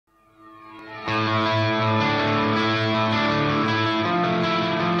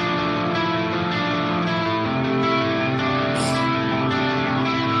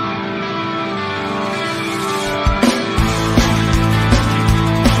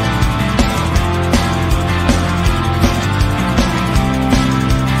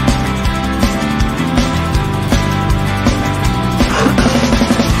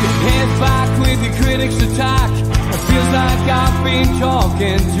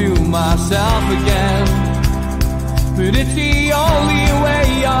myself again. But it's the only way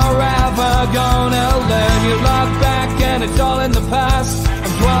you're ever gonna learn. You look back and it's all in the past.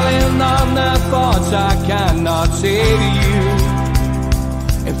 I'm dwelling on the thoughts I cannot say to you.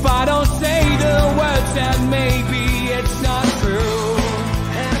 If I don't say the words, then maybe it's not true.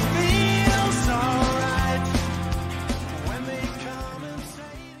 And it feels alright when they come and say.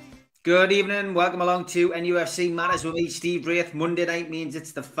 Good evening, welcome along to NUFC Matters with me, Steve Wraith. Monday night means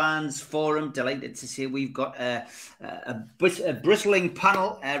it's the fans forum. Delighted to say we've got a bristling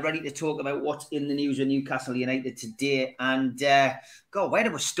panel ready to talk about what's in the news with Newcastle United today. And God, where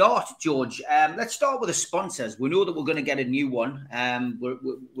do we start, George? Let's start with the sponsors. We know that we're going to get a new one.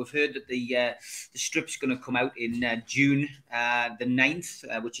 We've heard that the strip's going to come out in June the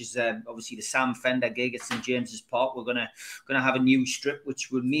 9th, which is obviously the Sam Fender gig at St James's Park. We're going to have a new strip, which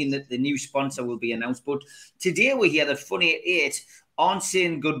will mean that the new sponsor will be announced. But today we hear that Fun 88 aren't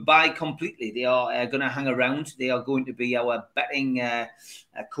saying goodbye completely. They are going to hang around. They are going to be our betting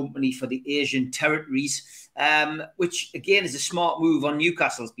company for the Asian territories, which again is a smart move on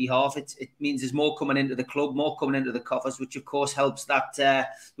Newcastle's behalf. It means there's more coming into the club, more coming into the coffers, which of course helps that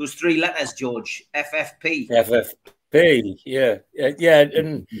those three letters, George, FFP. FFP, yeah.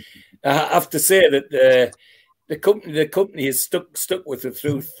 And I have to say that the company has stuck with it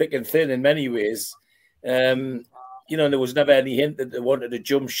through thick and thin in many ways. There was never any hint that they wanted to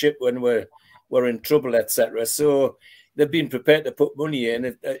jump ship when we're in trouble, etc. So they've been prepared to put money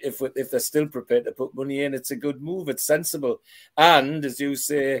in. If they're still prepared to put money in, it's a good move. It's sensible, and as you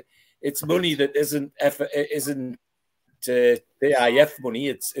say, it's money that isn't AIF money.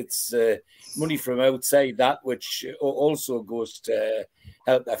 It's money from outside that, which also goes to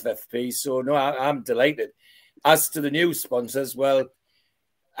help FFP. So no, I'm delighted. As to the new sponsors, well,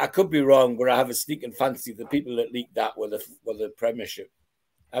 I could be wrong, but I have a sneaking fancy the people that leaked that were the Premiership.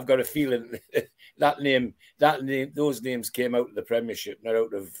 I've got a feeling those names came out of the Premiership, not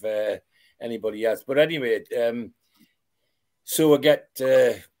out of anybody else. But anyway, so we get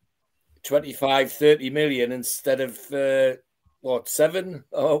 25, 30 million instead of 7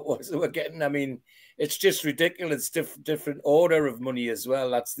 or what we're getting. I mean, it's just ridiculous. Different order of money as well.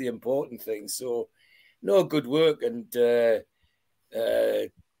 That's the important thing. So, no, good work. And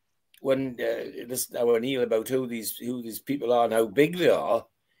when listen to O'Neill about who these people are and how big they are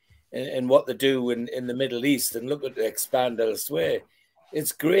and what they do in the Middle East and look at the expand elsewhere,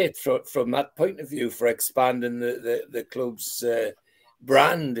 it's great from that point of view for expanding the club's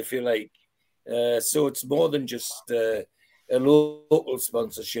brand, if you like. So it's more than just a local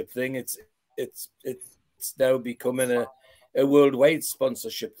sponsorship thing. It's now becoming a worldwide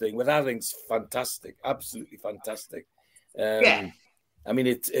sponsorship thing, which I think's fantastic, absolutely fantastic. Yeah. I mean,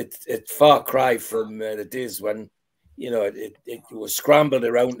 it's far cry from the days when, it was scrambled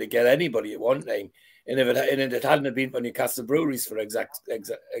around to get anybody at one time. And if it hadn't been for Newcastle Breweries, for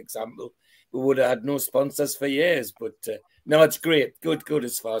example, we would have had no sponsors for years. But no, it's great. Good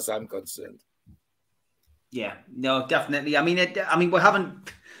as far as I'm concerned. Yeah, no, definitely. I mean, we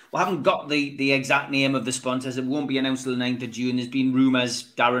haven't got the exact name of the sponsors. It won't be announced till the 9th of June. There's been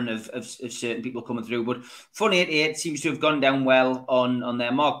rumours, Darren, of certain people coming through. But Fun 88 seems to have gone down well on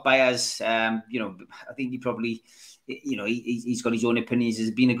their Mark Byers. I think he probably, he's got his own opinions.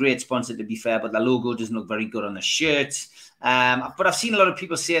 He's been a great sponsor, to be fair, but the logo doesn't look very good on the shirt. But I've seen a lot of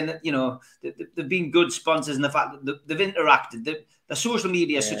people saying that, they've been good sponsors and the fact that they've interacted. The social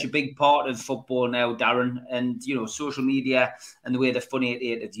media is such a big part of football now, Darren, and, social media and the way the Fun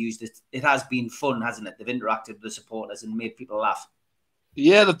 88 have used it, it has been fun, hasn't it? They've interacted with the supporters and made people laugh.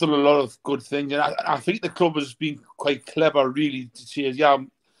 Yeah, they've done a lot of good things. And I think the club has been quite clever, really, to say,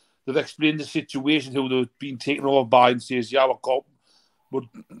 they've explained the situation, who they've been taken over by, and says, we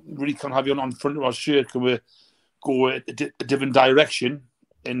really can't have you on front of our shirt. Can we go a different direction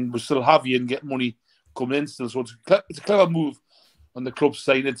and we still have you and get money coming in still? So it's a clever move on the club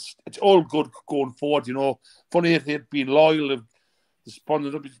side. It's all good going forward, Fun 88 being loyal, the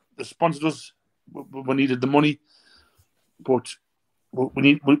sponsored us. We needed the money, but we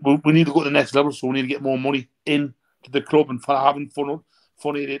need to go to the next level. So we need to get more money in to the club, and for having Fun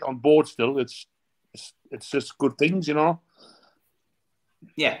 88 on board still, it's just good things,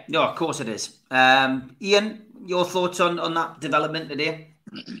 Yeah, no, of course it is. Ian, your thoughts on that development today?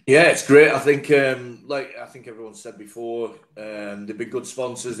 Yeah, it's great. I think, I think everyone said before, they've been good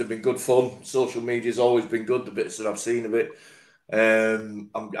sponsors. They've been good fun. Social media's always been good. The bits that I've seen of it,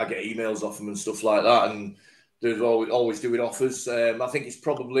 I get emails off them and stuff like that, and they're always doing offers. I think it's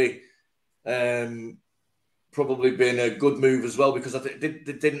probably been a good move as well, because I think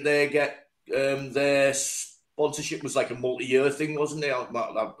didn't they get their sponsorship was like a multi-year thing, wasn't it?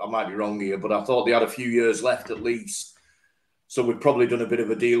 I might be wrong here, but I thought they had a few years left at least. So we've probably done a bit of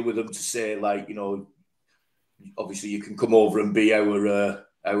a deal with them to say, like, you know, obviously you can come over and be our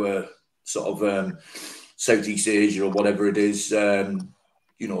sort of Southeast Asia or whatever it is,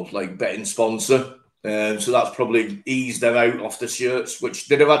 you know, like betting sponsor. So that's probably eased them out off the shirts, which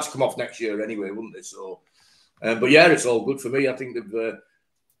they'd have had to come off next year anyway, wouldn't they? So, but yeah, it's all good for me. I think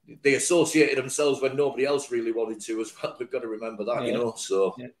they associated themselves when nobody else really wanted to as well. We've got to remember that, you know.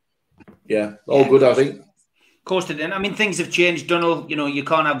 So, yeah, all good, I think. Of course they didn't. I mean, things have changed, Donald. You know, you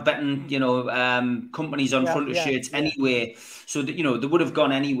can't have betting, you know, companies on front of shirts anyway. So, that, you know, they would have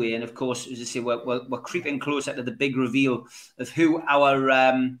gone anyway. And of course, as I say, we're creeping closer to the big reveal of who our,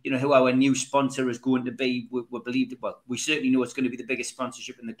 you know, who our new sponsor is going to be. We believe that, well, we certainly know it's going to be the biggest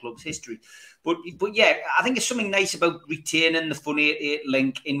sponsorship in the club's history. But yeah, I think there's something nice about retaining the Fun 88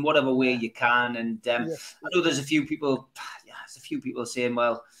 link in whatever way you can. And I know there's a few people saying,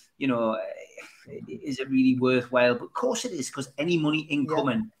 well, you know, is it really worthwhile? But of course it is, because any money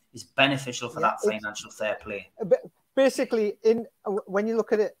incoming is beficial for that financial fair play. Basically, when you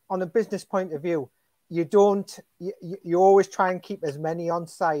look at it on a business point of view, you always try and keep as many on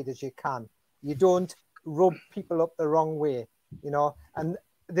side as you can. You don't rub people up the wrong way, you know. And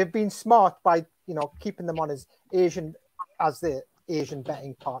they've been smart by, you know, keeping them on as the Asian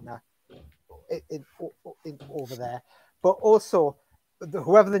betting partner over there. But also,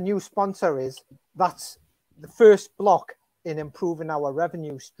 whoever the new sponsor is, that's the first block in improving our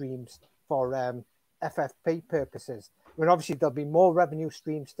revenue streams for FFP purposes. I mean, obviously, there'll be more revenue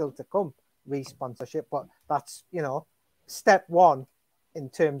streams still to come, re-sponsorship, but that's, you know, step one in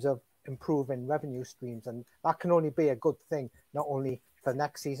terms of improving revenue streams. And that can only be a good thing, not only for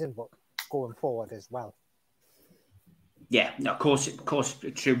next season, but going forward as well. Yeah, no, of course,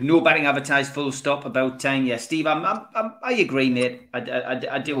 true. No betting advertised, full stop, about time. Yeah, Steve, I agree, mate.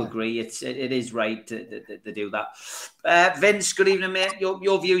 I do agree. It is right to do that. Vince, good evening, mate.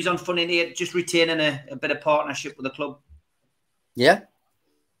 Your views on Fun 88, just retaining a bit of partnership with the club. Yeah,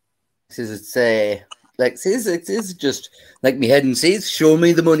 it's just like me head and says, show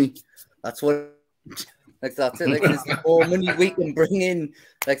me the money. That's what. Like that's it. Like there's more money we can bring in.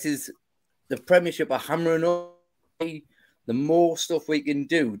 Like the Premiership are hammering on. The more stuff we can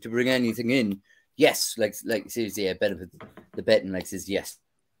do to bring anything in, yes, like seriously, yeah, benefit the betting, like says yes,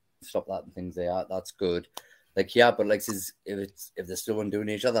 stop that and things like that. That's good. Like yeah, but like says if they're still on doing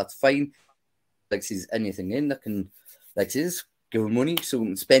each other, that's fine. Like says anything in that can, like says give them money so we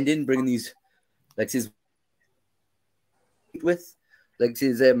can spend in, bring these, like says with, like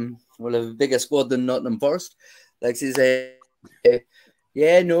says we'll have a bigger squad than Nottingham Forest. Like says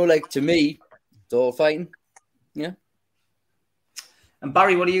yeah, no, like to me, it's all fine. Yeah. And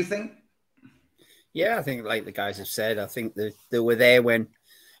Barry, what do you think? Yeah, I think like the guys have said, I think they were there when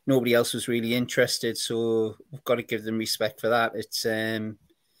nobody else was really interested. So we've got to give them respect for that. It's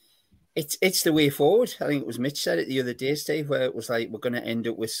the way forward. I think it was Mitch said it the other day, Steve, where it was like we're going to end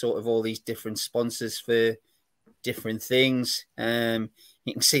up with sort of all these different sponsors for different things. You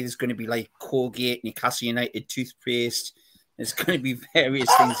can see there's going to be like Colgate, Newcastle United toothpaste. There's going to be various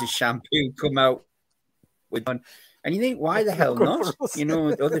things of shampoo come out with one. And you think, why the hell not? You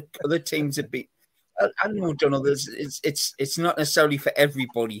know, other teams have been. I don't know, Donald. It's not necessarily for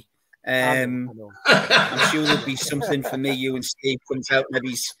everybody. I'm sure there'll be something for me. You and Steve comes out.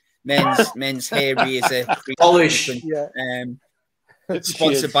 Maybe men's hair razor polish.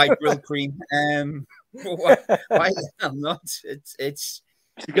 Sponsored by Brill Cream. Why the hell not? It's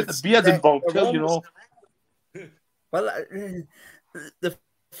you get the beard involved too, you know. Well, the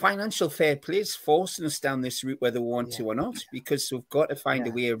financial fair play is forcing us down this route whether we want to or not, because we've got to find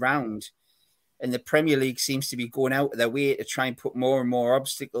a way around. And the Premier League seems to be going out of their way to try and put more and more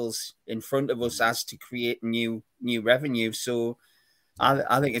obstacles in front of us as to create new revenue. So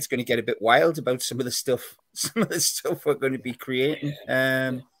I think it's going to get a bit wild about some of the stuff we're going to be creating.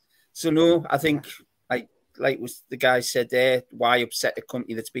 So no, I think like was the guy said there, why upset a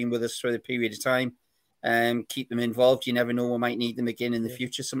company that's been with us for a period of time? Keep them involved. You never know, we might need them again in the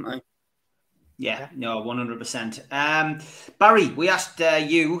future sometime. Yeah, no, 100%. Barry, we asked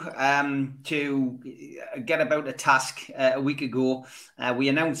you to get about a task a week ago. We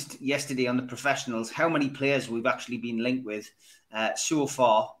announced yesterday on the professionals how many players we've actually been linked with so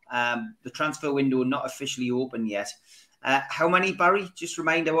far. The transfer window not officially open yet. How many, Barry? Just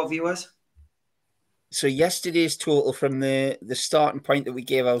remind our viewers. So yesterday's total from the starting point that we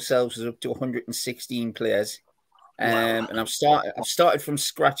gave ourselves was up to 116 players. And I've started from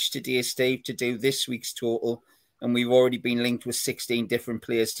scratch today, Steve, to do this week's total. And we've already been linked with 16 different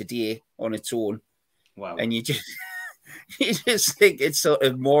players today on its own. Wow. And you just think it's sort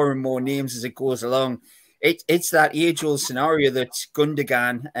of more and more names as it goes along. It's that age-old scenario that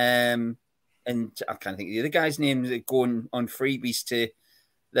Gundogan and I can't think of the other guy's name that going on freebies to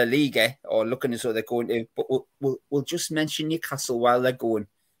La Liga or looking as though they're going to, but we'll just mention Newcastle while they're going,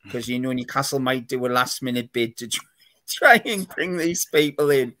 because Newcastle might do a last-minute bid to try and bring these people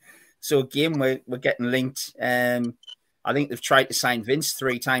in. So again, we're getting linked. I think they've tried to sign Vince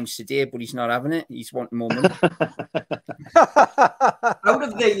 3 times today, but he's not having it. He's wanting more money. Out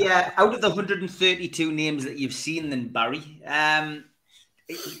of the 132 names that you've seen, then Barry,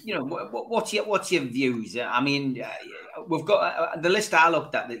 what's your views? I mean, we've got the list I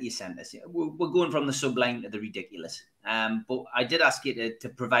looked at that you sent us. We're going from the sublime to the ridiculous. But I did ask you to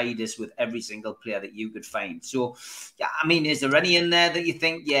provide us with every single player that you could find. So, I mean, is there any in there that you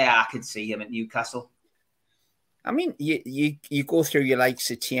think, I could see him at Newcastle? I mean, you go through your likes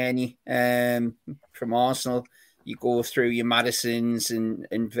of Tierney from Arsenal. You go through your Madisons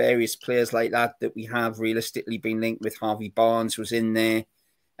and various players like that we have realistically been linked with. Harvey Barnes was in there.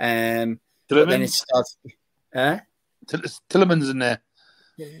 But then it starts... Tillemans in there.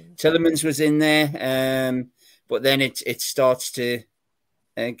 Tillemans was in there. But then it starts to...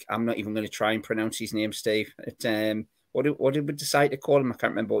 I'm not even going to try and pronounce his name, Steve. What did we decide to call him? I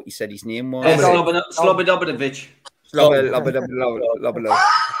can't remember what you said his name was. Slobodovic.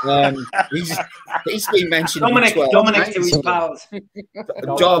 He's been mentioned. Dominic to his pals.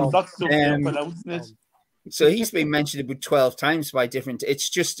 So he's been mentioned about 12 times by different. It's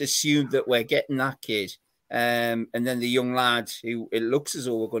just assumed that we're getting that kid, and then the young lad who it looks as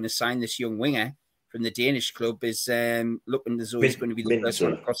though we're going to sign, this young winger from the Danish club, is looking as though he's going to be the first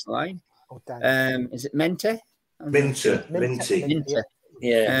one across the line. Is it Mente? Minter.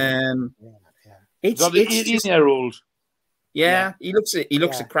 Yeah. It's 18-year-old. Yeah, he looks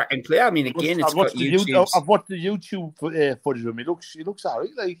a cracking player. I mean, again, I've watched the YouTube footage of him. He looks alright.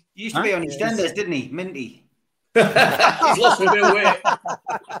 Like, he used to be on EastEnders, didn't he? Minty. He's lost a bit of weight.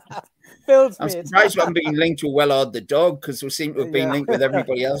 I'm surprised we haven't been linked to Wellard the dog, because we seem to have been linked with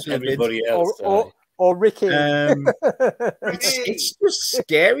everybody else. Or Ricky. It's just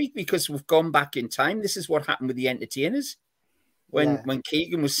scary because we've gone back in time. This is what happened with the entertainers. When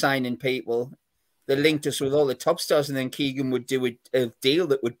Keegan was signing people, they linked us with all the top stars, and then Keegan would do a deal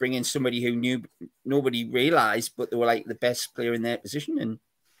that would bring in somebody who nobody realised, but they were like the best player in their position, and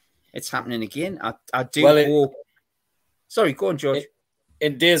it's happening again. I do hope... Sorry, go on, George.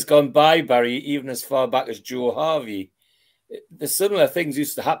 In days gone by, Barry, even as far back as Joe Harvey, the similar things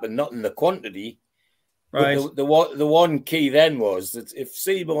used to happen, not in the quantity. Right. The one key then was that if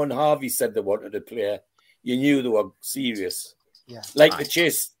Seymour and Harvey said they wanted a player, you knew they were serious. Yeah. Like the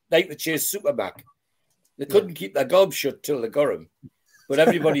Chase Supermac. They couldn't keep their gob shut till they got him. But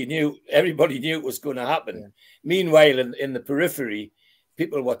everybody knew it was going to happen. Yeah. Meanwhile, in the periphery,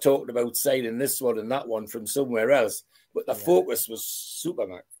 people were talking about signing this one and that one from somewhere else, but the focus was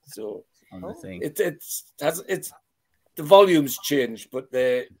Supermac. So it's the volume's changed, but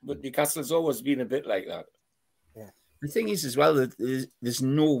Newcastle's always been a bit like that. Yeah. The thing is, as well, that there's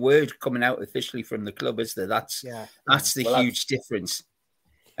no word coming out officially from the club, is there? That's the huge difference.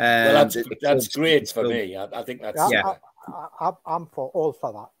 That's great for me. I think that's I'm all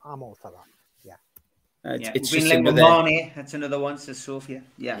for that. I'm all for that. It's been just linked with Marnie. That's another one, says Sophia.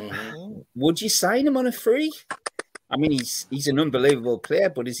 Yeah. Mm-hmm. Would you sign him on a free? I mean, he's an unbelievable player,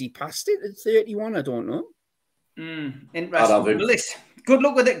 but is he past it at 31? I don't know. Interesting list. Good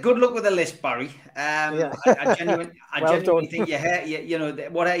luck with it. Good luck with the list, Barry. I genuinely think your hair,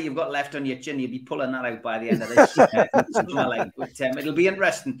 what hair you've got left on your chin, you'll be pulling that out by the end of this. But it'll be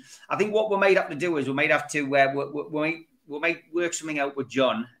interesting. I think what we might have to do is we might have to we might work something out with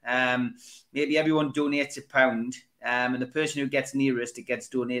John. Maybe everyone donates £1, and the person who gets nearest, it gets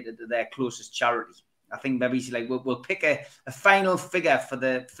donated to their closest charity. I think maybe we'll pick a final figure for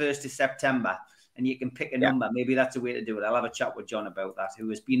the 1st of September. And you can pick a number. Maybe that's a way to do it. I'll have a chat with John about that, who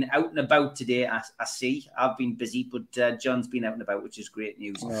has been out and about today. I see. I've been busy, but John's been out and about, which is great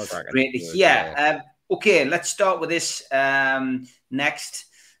news. Great to hear. Okay, let's start with this next.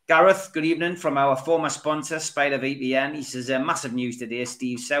 Gareth, good evening from our former sponsor, Spider VPN. He says, massive news today,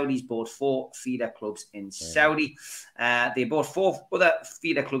 Steve. Saudis bought 4 feeder clubs in Saudi. They bought 4 other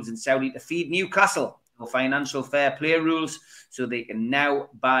feeder clubs in Saudi to feed Newcastle. Financial fair play rules, so they can now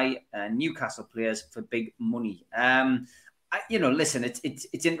buy Newcastle players for big money. Listen, it's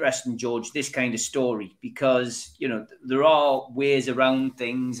interesting, George, this kind of story, because there are ways around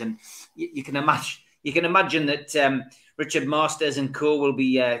things, and you can imagine that Richard Masters and co will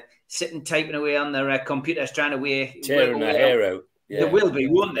be sitting typing away on their computers trying to tearing their hair out. There will be,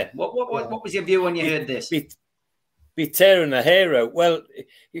 won't there? What was your view when you heard this? Be tearing the hair out. Well,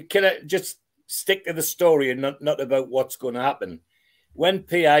 you can just stick to the story and not about what's going to happen. When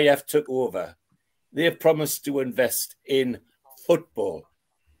PIF took over, they promised to invest in football.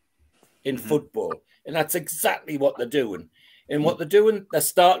 Football. And that's exactly what they're doing. And what they're doing, they're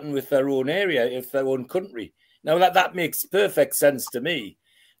starting with their own area, with their own country. Now, that makes perfect sense to me.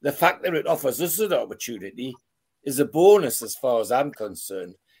 The fact that it offers us an opportunity is a bonus as far as I'm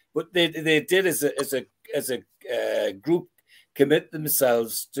concerned. But they did as a group commit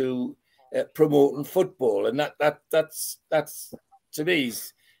themselves to promoting football, and that's to me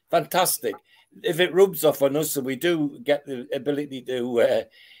is fantastic. If it rubs off on us and we do get the ability to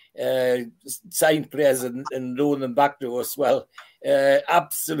sign players and loan them back to us, well,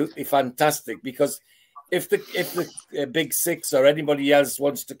 absolutely fantastic. Because if the Big Six or anybody else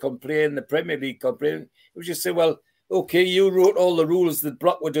wants to complain, the Premier League complain, we just say, well, okay, you wrote all the rules that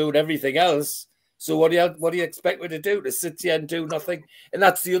Block were doing everything else. So what do you expect me to do? To sit here and do nothing? And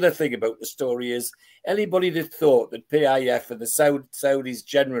that's the other thing about the story is anybody that thought that PIF and the Saudis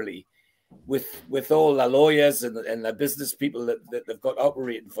generally, with all the lawyers and the business people that they've got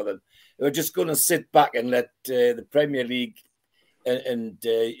operating for them, are just going to sit back and let the Premier League and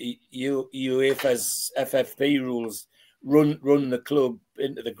UEFA's FFP rules run the club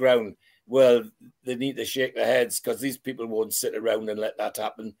into the ground. Well, they need to shake their heads because these people won't sit around and let that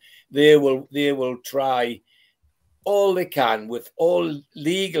happen. They will try all they can with all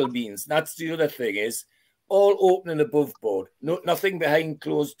legal means. That's the other thing is all open and above board. Nothing behind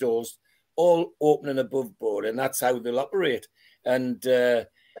closed doors. All open and above board, and that's how they'll operate. And no,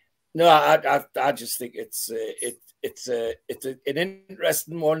 I just think it's an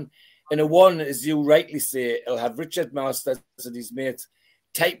interesting one, and a one, as you rightly say, it'll have Richard Masters and his mates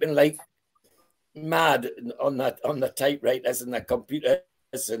typing like mad on the typewriters and the computers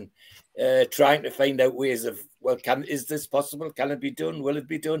and trying to find out ways of, well, is this possible? Can it be done? Will it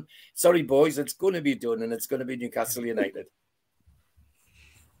be done? Sorry, boys, it's going to be done, and it's going to be Newcastle United.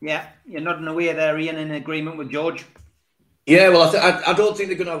 Yeah, you're nodding away there, Ian, in agreement with George. Yeah, well, I don't think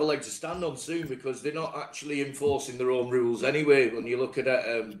they're going to have a leg to stand on soon because they're not actually enforcing their own rules anyway. When you look at it,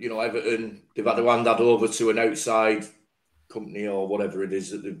 Everton, they've had to hand that over to an outside company or whatever it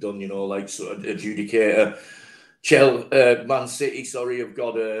is that they've done, like sort of adjudicator. Man City, have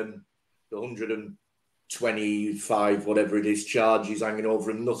got 125, whatever it is, charges hanging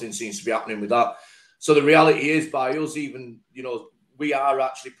over them. Nothing seems to be happening with that. So the reality is, by us even, we are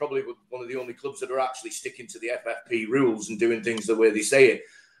actually probably one of the only clubs that are actually sticking to the FFP rules and doing things the way they say it.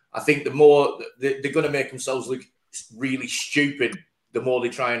 I think the more they're going to make themselves look really stupid, the more they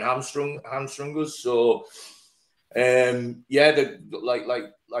try and hamstring us. So, like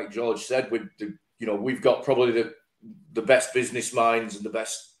George said, we've got probably the best business minds and the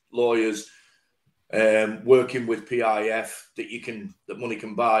best lawyers working with PIF that money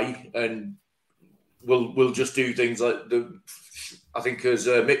can buy, and we'll just do things like I think, as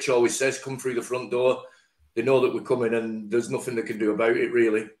Mitch always says, come through the front door. They know that we're coming, and there's nothing they can do about it,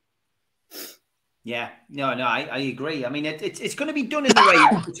 really. Yeah, no, I agree. I mean, it's going to be done in the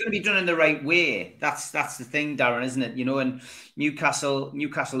right. It's going to be done in the right way. That's the thing, Darren, isn't it? And Newcastle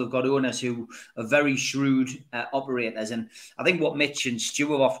have got owners who are very shrewd operators, and I think what Mitch and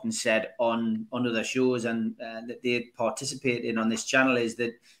Stu have often said on other shows and that they participate in on this channel is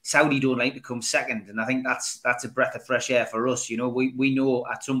that Saudi don't like to come second, and I think that's a breath of fresh air for us. We know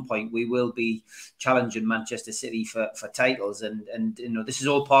at some point we will be challenging Manchester City for titles, and this is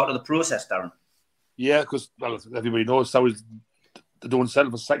all part of the process, Darren. Yeah, because everybody knows Saudis, they don't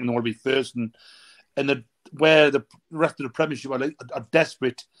settle for second, they want to be first, and where the rest of the Premiership are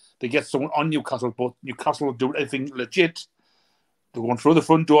desperate to get someone on Newcastle, but Newcastle will do anything legit. They're going through the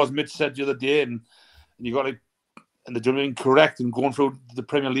front door, as Mitch said the other day, and you got and they're doing it correct and going through the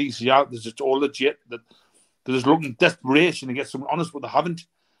Premier League. So yeah, there's just all legit. That they're just looking desperation to get someone honest, but they haven't.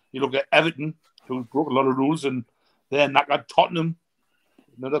 You look at Everton, who broke a lot of rules, and they're not at Tottenham.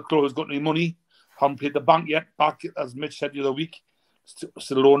 Another club has got any money. Haven't paid the bank yet. Back, as Mitch said the other week,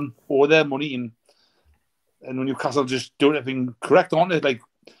 still own all their money, and when Newcastle just do everything correct, aren't they? Like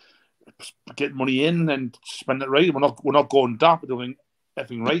get money in and spend it right. We're not going daft. We're doing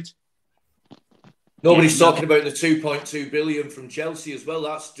everything right. Nobody's talking about the 2.2 billion from Chelsea as well.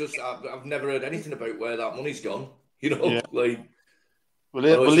 That's just I've never heard anything about where that money's gone. It's a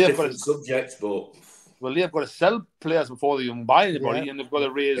different subject, but they've got to sell players before they even buy anybody, and they've got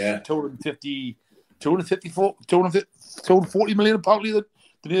to raise 240 million apparently that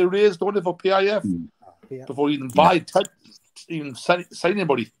they need to raise, don't they, for PIF before you even buy, even sign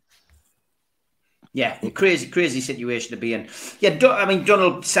anybody. Yeah, crazy situation to be in. Yeah, I mean,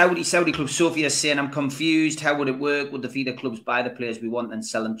 Donald, Saudi club Sofia is saying, I'm confused. How would it work? Would the feeder clubs buy the players we want and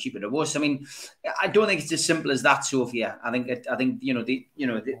sell them cheaper to us? I mean, I don't think it's as simple as that, Sofia. I think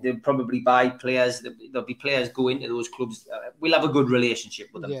they'll probably buy players. There'll be players go into those clubs. We'll have a good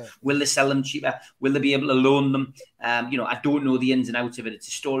relationship with them. Yeah. Will they sell them cheaper? Will they be able to loan them? I don't know the ins and outs of it. It's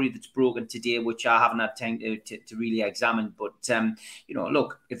a story that's broken today, which I haven't had time to really examine. But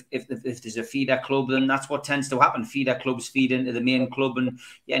look, if there's a feeder club, then that's what tends to happen. Feeder clubs feed into the main club, and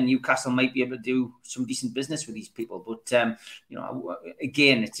Newcastle might be able to do some decent business with these people. But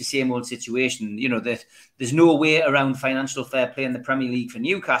again, it's the same old situation. There's no way around financial fair play in the Premier League for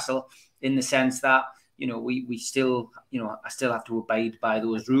Newcastle, in the sense that we still I still have to abide by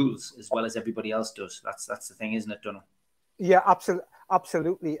those rules as well as everybody else does. That's the thing, isn't it, Donald? Yeah,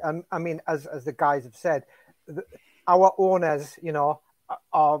 absolutely. And I mean, as the guys have said, our owners,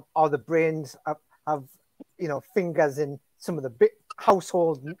 are the brains. Have fingers in some of the big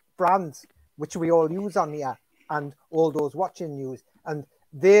household brands which we all use on here, and all those watching news, and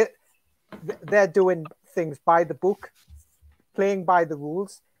they're doing things by the book, playing by the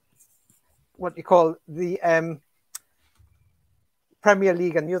rules. What you call the Premier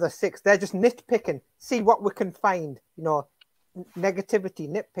League and the other six, they're just nitpicking, see what we can find, negativity,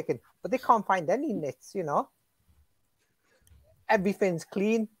 nitpicking, but they can't find any nits. Everything's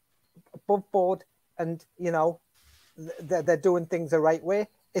clean, above board. And they're doing things the right way.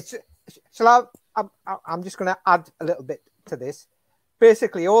 I'm just going to add a little bit to this.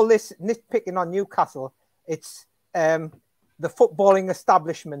 Basically, all this nitpicking on Newcastle, it's the footballing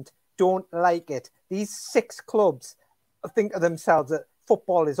establishment don't like it. These 6 clubs think of themselves that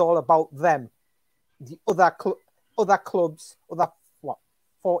football is all about them. The other clubs,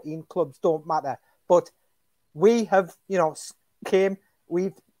 14 clubs don't matter. But we have,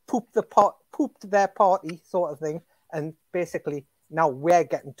 we've pooped their party, sort of thing, and basically now we're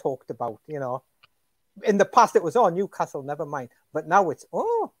getting talked about. In the past it was Newcastle, never mind, but now it's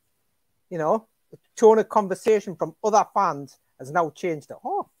tone of conversation from other fans has now changed to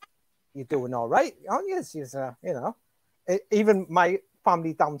you're doing all right, aren't you? Even my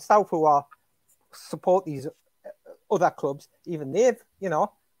family down south who support these other clubs, even they've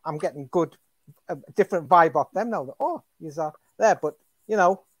I'm getting a different vibe off them now. You're there, but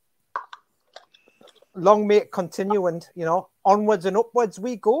long may it continue, and onwards and upwards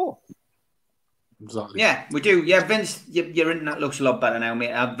we go. Exactly. Yeah, we do. Yeah, Vince, your internet looks a lot better now,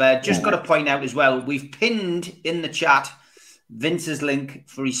 mate. I've just got to point out as well, we've pinned in the chat Vince's link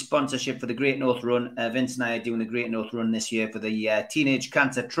for his sponsorship for the Great North Run. Vince and I are doing the Great North Run this year for the Teenage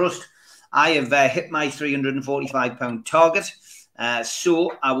Cancer Trust. I have hit my £345 target.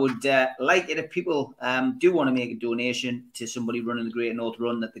 So I would like it if people do want to make a donation to somebody running the Great North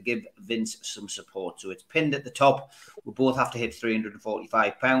Run, that they give Vince some support. So it's pinned at the top. We both have to hit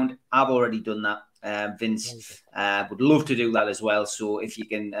 £345. I've already done that. Vince would love to do that as well. So if you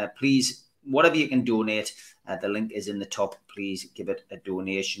can, please, whatever you can donate, the link is in the top. Please give it a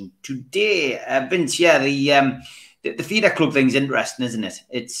donation today. Vince, the feeder club thing's interesting, isn't it?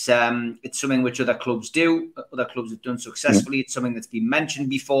 It's something which other clubs do. Other clubs have done successfully. It's something that's been mentioned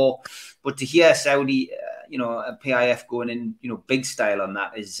before. But to hear Saudi, a PIF going in, big style on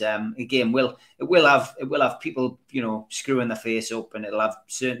that is again, it will have people, screwing their face up, and it'll have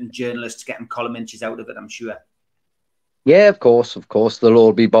certain journalists getting column inches out of it, I'm sure. Yeah, of course, they'll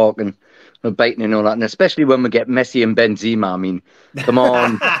all be barking and biting and all that, and especially when we get Messi and Benzema. I mean, come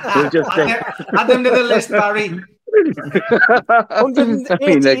on, we'll just add them to the list, Barry.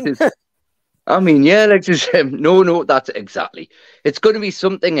 No, that's exactly. It's going to be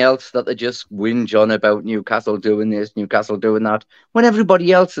something else that they just whinge on about, Newcastle doing this, Newcastle doing that, when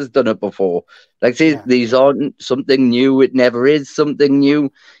everybody else has done it before. These aren't something new. It never is something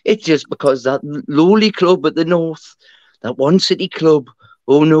new. It's just because that lowly club at the north, that one city club,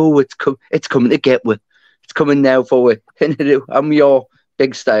 oh no, it's coming to get with. It's coming now for you. I'm your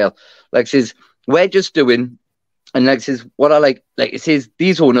big style. We're just doing. And what I like it says,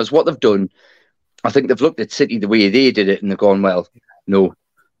 these owners, what they've done, I think they've looked at City the way they did it, and they've gone, well, no.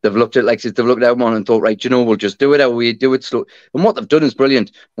 They've looked at they've looked at one and thought, right, we'll just do it how we do it slow. And what they've done is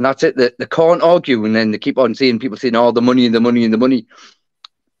brilliant. And that's it. They can't argue, and then they keep on seeing people saying, the money and the money and the money.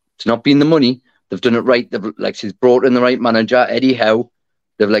 It's not been the money. They've done it right. They've brought in the right manager, Eddie Howe.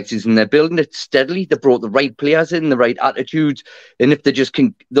 And they're building it steadily. They brought the right players in, the right attitudes, and if they just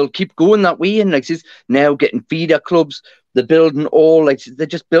can, they'll keep going that way. And now getting feeder clubs, they're building all they're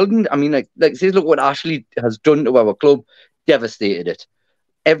just building. I mean, look what Ashley has done to our club, devastated it,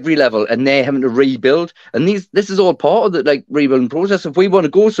 every level, and they're having to rebuild. And this is all part of the rebuilding process. If we want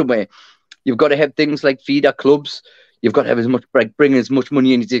to go somewhere, You've got to have things like feeder clubs. You've got to have as much, bring as much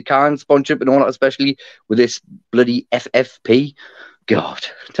money in as you can, sponsorship and all that, especially with this bloody FFP. God,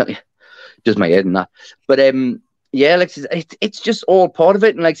 I tell you, just my head in that. But yeah, like it's just all part of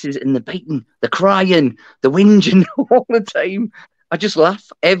it, and like in the beating, the crying, the whinging all the time. I just laugh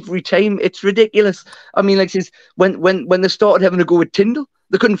every time. It's ridiculous. I mean, like when they started having to go with Tyndall,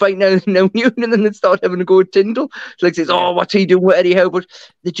 they couldn't find no new, and then they started having to go with Tyndall. Like says, oh, what's he doing with anyhow? But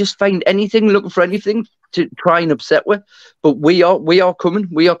they just find anything, looking for anything to try and upset with. But we are coming.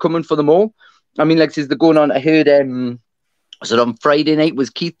 We are coming for them all. I mean, like says they're going on. I heard was it on Friday night?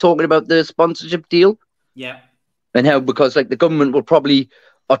 Was Keith talking about the sponsorship deal? Yeah. And how, because like the government will probably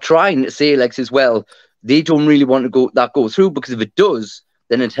are trying to say, like, as well, they don't really want to go through, because if it does,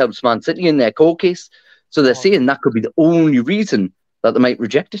 then it helps Man City in their court case. So they're saying that could be the only reason that they might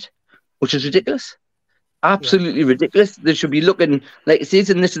reject it, which is ridiculous. Absolutely ridiculous. They should be looking, like it says,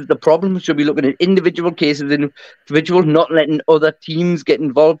 and this is the problem, they should be looking at individual cases, individual, not letting other teams get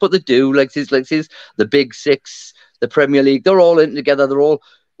involved, but they do, like this, the Big Six, the Premier League, they're all in together, they're all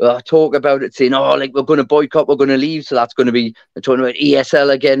talk about it, saying, oh, like, we're going to boycott, we're going to leave, so that's going to be, they're talking about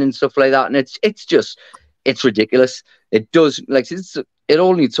ESL again and stuff like that, and it's ridiculous. It does, like, it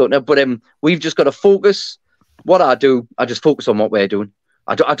all needs sorting out, but we've just got to focus. What I do, I just focus on what we're doing.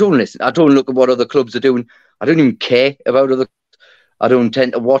 I don't listen. I don't look at what other clubs are doing. I don't even care about other. I don't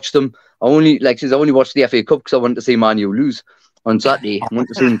tend to watch them. I only watch the FA Cup because I want to see Man U lose on Saturday. I want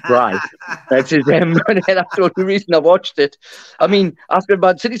to see them cry. That's the only reason I watched it. I mean, after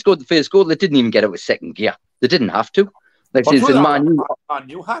Man City scored the first goal, they didn't even get out with second gear. They didn't have to. Like Man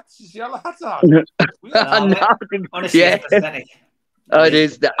U hats, yellow hats on. Honestly, it's pathetic. It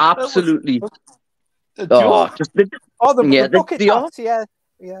is. They're absolutely. The bucket hats, yeah.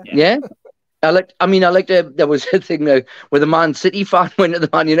 I like there was a thing now where the Man City fan went to the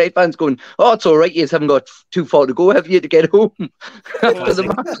Man United fans going, oh, it's all right, you haven't got too far to go, have you, to get home? That's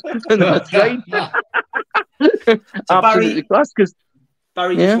right. Absolutely class, because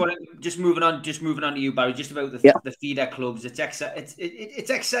Barry, just moving on to you, Barry. Just about the feeder clubs. It's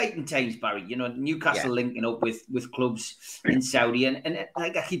exciting times, Barry. You know, Newcastle linking up with clubs in Saudi, and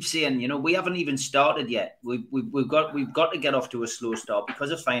like I keep saying, you know, we haven't even started yet. We've got to get off to a slow start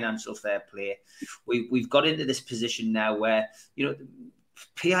because of financial fair play. We've got into this position now where, you know,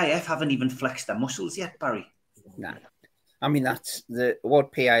 PIF haven't even flexed their muscles yet, Barry. No, I mean that's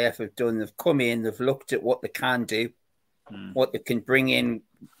what PIF have done. They've come in, they've looked at what they can do, what they can bring in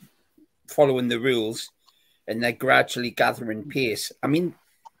following the rules, and they're gradually gathering pace. I mean,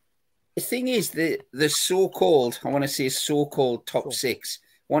 the thing is, the so-called top six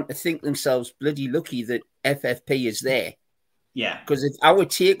want to think themselves bloody lucky that FFP is there. Yeah. Because if our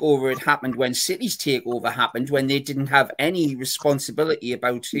takeover had happened when City's takeover happened, when they didn't have any responsibility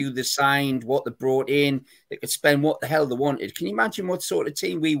about who they signed, what they brought in, they could spend what the hell they wanted. Can you imagine what sort of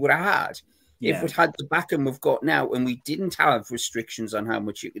team we would have had? Yeah. If we'd had the backing we've got now and we didn't have restrictions on how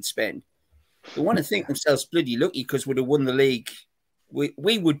much you could spend. They want to think themselves bloody lucky because we'd have won the league.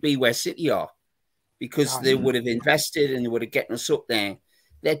 We would be where City are because they would have invested and they would have gotten us up there.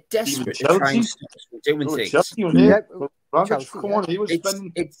 They're desperate to try and stop us from doing things.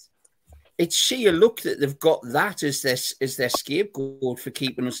 It's sheer luck that they've got that as their scapegoat for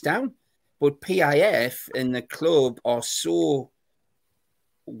keeping us down. But PIF and the club are so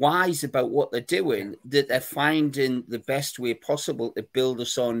wise about what they're doing that they're finding the best way possible to build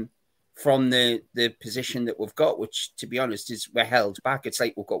us on from the position that we've got, which, to be honest, is we're held back. It's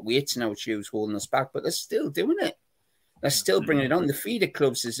like we've got weights in our shoes holding us back, but they're still doing it. They're still bringing it on. The feeder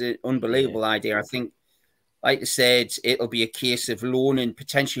clubs is an unbelievable idea. I think, like I said, it'll be a case of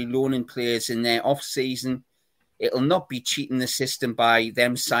potentially loaning players in their off-season. It'll not be cheating the system by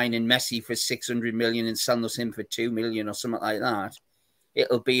them signing Messi for 600 million and selling us him for 2 million or something like that.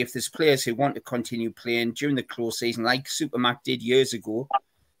 It'll be if there's players who want to continue playing during the close season, like Supermac did years ago,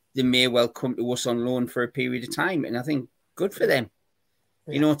 they may well come to us on loan for a period of time. And I think good for them.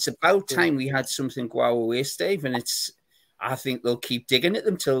 Yeah. You know, it's about time we had something go our way, Steve. And I think they'll keep digging at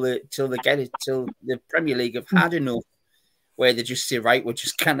them till they get it, till the Premier League have had enough where they just say, right, we're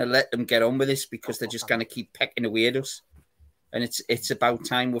just going to let them get on with this because they're just going to keep pecking away at us. And it's about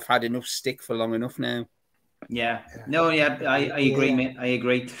time. We've had enough stick for long enough now. Yeah. No, yeah, I agree, mate. I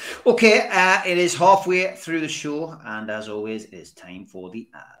agree. Okay, it is halfway through the show, and as always, it is time for the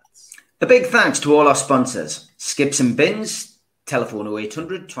ads. A big thanks to all our sponsors. Skips and Bins, telephone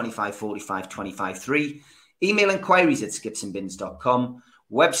 0800 25 45 25 3, email inquiries at skipsandbins.com,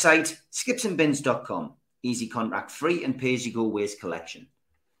 website skipsandbins.com, easy contract free and pay-as-you-go waste collection.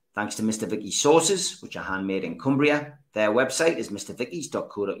 Thanks to Mr. Vicky's sauces, which are handmade in Cumbria. Their website is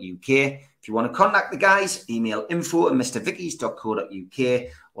mrvickies.co.uk. If you want to contact the guys, email info@mrvickies.co.uk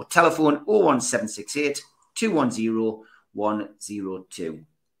or telephone 01768 210 102.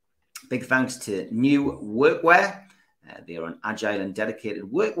 Big thanks to New Workwear. They are an agile and dedicated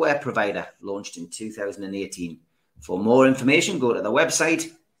workwear provider launched in 2018. For more information, go to their website,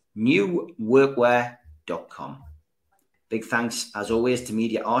 newworkwear.com. Big thanks, as always, to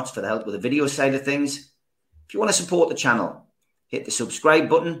Media Arts for the help with the video side of things. If you want to support the channel, hit the subscribe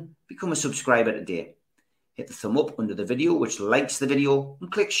button, become a subscriber today. Hit the thumb up under the video, which likes the video,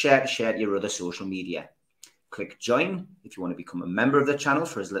 and click share to share to your other social media. Click join if you want to become a member of the channel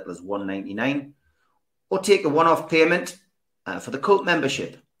for as little as $1.99, or take a one-off payment for the cult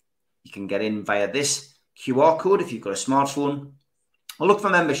membership. You can get in via this QR code if you've got a smartphone, or look for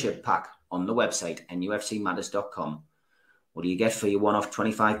membership pack on the website, nufcmatters.com. What do you get for your one-off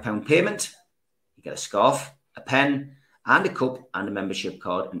 £25 payment? You get a scarf, a pen, and a cup, and a membership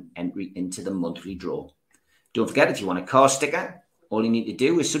card, and entry into the monthly draw. Don't forget, if you want a car sticker, all you need to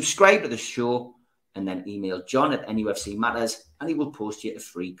do is subscribe to the show and then email John at NUFC Matters, and he will post you a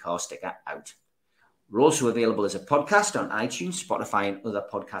free car sticker out. We're also available as a podcast on iTunes, Spotify, and other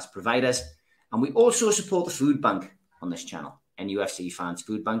podcast providers. And we also support the food bank on this channel.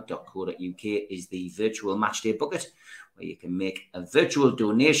 NUFCfansfoodbank.co.uk is the virtual matchday bucket where you can make a virtual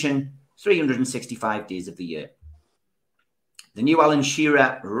donation 365 days of the year. The new Alan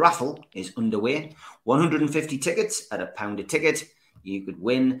Shearer raffle is underway. 150 tickets at £1 a ticket. You could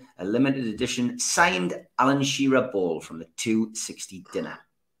win a limited edition signed Alan Shearer ball from the 260 dinner.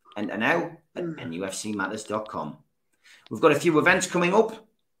 Enter now at nufcmatters.com. We've got a few events coming up.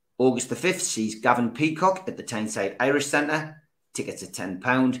 August the 5th sees Gavin Peacock at the Tyneside Irish Centre. Tickets are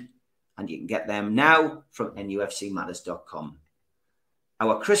 £10, and you can get them now from nufcmatters.com.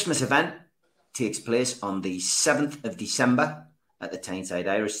 Our Christmas event takes place on the 7th of December at the Tyneside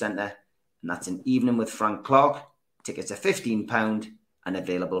Irish Centre, and that's an evening with Frank Clark. Tickets are £15 and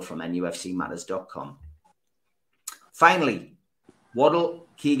available from nufcmatters.com. Finally, Waddle,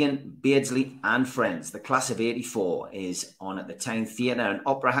 Keegan, Beardsley and friends. The class of 84 is on at the Town Theatre and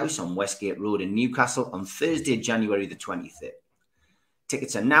Opera House on Westgate Road in Newcastle on Thursday, January the 23rd.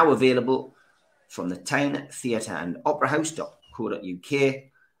 Tickets are now available from the Town Theatre and Opera House.co.uk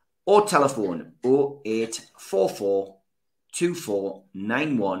or telephone 0844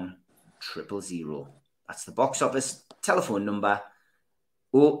 2491 000. That's the box office telephone number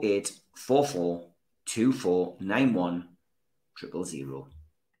 0844 2491 000.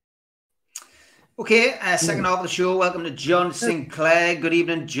 Okay, second half of the show. Welcome to John Sinclair. Good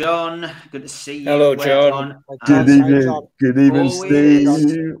evening, John. Good to see you. Hello, John. Good evening. Good evening,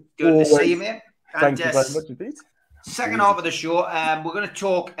 Steve. Good to see you, mate. Thank you very much indeed. Second half of the show, we're going to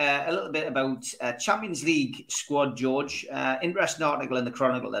talk a little bit about Champions League squad, George. Interesting article in the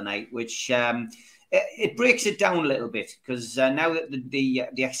Chronicle tonight, which it breaks it down a little bit because now that the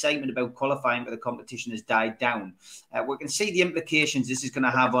excitement about qualifying for the competition has died down, we can see the implications this is going to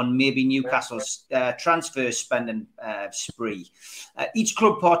have on maybe Newcastle's transfer spending spree. Each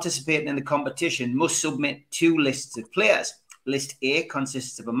club participating in the competition must submit 2 lists of players. List A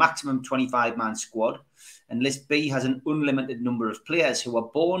consists of a maximum 25-man squad, and List B has an unlimited number of players who are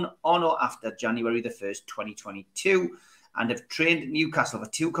born on or after January the 1st, 2022, and have trained at Newcastle for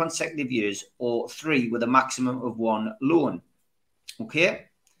 2 consecutive years or 3 with a maximum of 1 loan. Okay?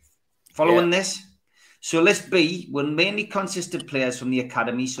 Following this? So List B will mainly consist of players from the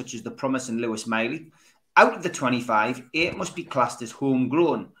academy, such as the promising Lewis Miley. Out of the 25, 8 must be classed as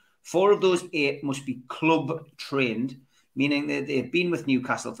homegrown. 4 of those 8 must be club trained, meaning that they've been with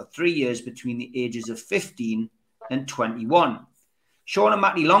Newcastle for 3 years between the ages of 15 and 21. Sean and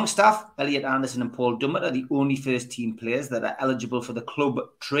Matty Longstaff, Elliot Anderson and Paul Dummett are the only first-team players that are eligible for the club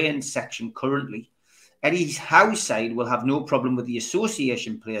trained section currently. Eddie Howe's side will have no problem with the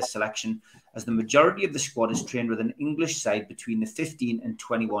association player selection, as the majority of the squad is trained with an English side between the 15 and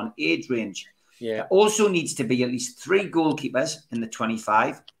 21 age range. There also needs to be at least 3 goalkeepers in the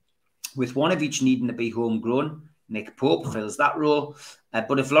 25, with one of each needing to be homegrown. Nick Pope fills that role.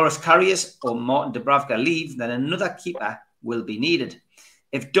 But if Loris Karius or Martin Dubravka leave, then another keeper will be needed.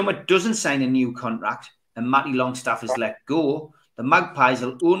 If Dummett doesn't sign a new contract and Matty Longstaff is let go, the Magpies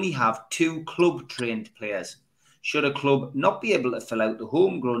will only have 2 club-trained players. Should a club not be able to fill out the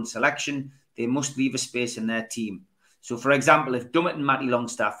homegrown selection, they must leave a space in their team. So, for example, if Dummett and Matty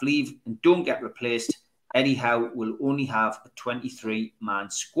Longstaff leave and don't get replaced, Eddie Howe will only have a 23-man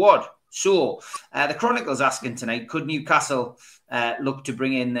squad. So, the Chronicle's asking tonight, could Newcastle look to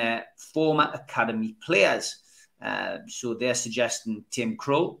bring in their former academy players? So they're suggesting Tim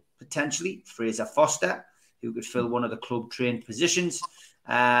Krul, potentially, Fraser Foster, who could fill one of the club-trained positions.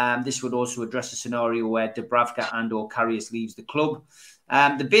 This would also address a scenario where Dubravka and or Karius leaves the club.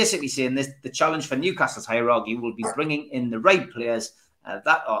 They're basically saying this: the challenge for Newcastle's hierarchy will be bringing in the right players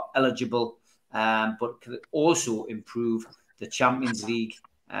that are eligible, but could also improve the Champions League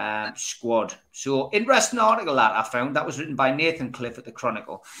squad. So interesting article that I found. That was written by Nathan Cliff at the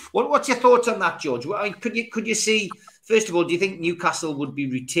Chronicle. What's your thoughts on that, George? I mean, could you see, first of all, do you think Newcastle would be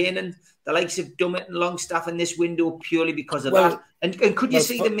retaining the likes of Dummett and Longstaff in this window purely because of that? And could you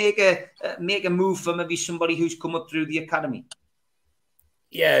see them make a move for maybe somebody who's come up through the academy?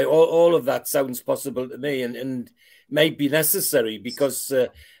 Yeah, all of that sounds possible to me, and might be necessary because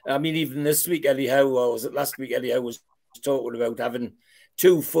I mean, even this week, Eddie Howe, or was it last week? Eddie Howe was talking about having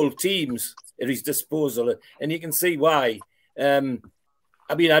 2 full teams at his disposal, and you can see why.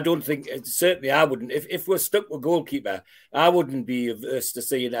 I mean, I don't think, certainly I wouldn't, if we're stuck with goalkeeper, I wouldn't be averse to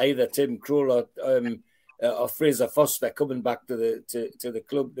seeing either Tim Krul or Fraser Foster coming back to the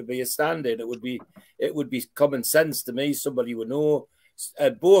club to be a stand-in. It would be common sense to me. Somebody would know,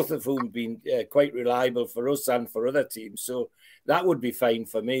 both of whom have been quite reliable for us and for other teams. So that would be fine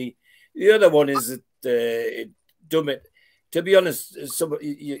for me. The other one is that Dummett. To be honest,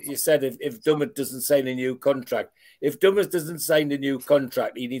 you said if Dummett doesn't sign a new contract, if Dummett doesn't sign a new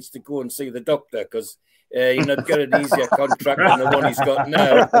contract, he needs to go and see the doctor because he's not got an easier contract than the one he's got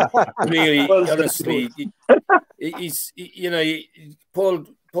now. Really, honestly, Paul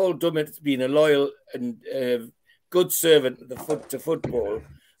Dummett's been a loyal and good servant to football,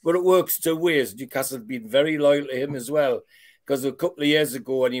 but it works 2 ways. Newcastle have been very loyal to him as well because a couple of years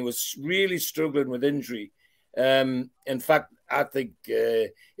ago when he was really struggling with injury. In fact, I think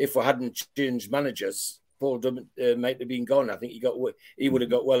if we hadn't changed managers, Paul Dummett might have been gone. I think he would have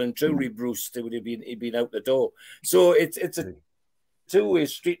got well and truly bruised. He'd been out the door. So it's a 2-way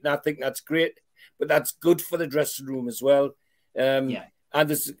street, and I think that's great. But that's good for the dressing room as well. And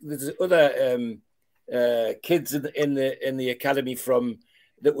there's other kids in the academy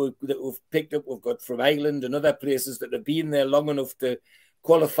that we've picked up. We've got from Ireland and other places that have been there long enough to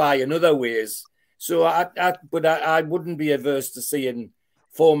qualify in other ways. So I wouldn't be averse to seeing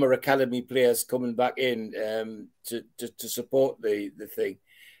former academy players coming back in to support the thing.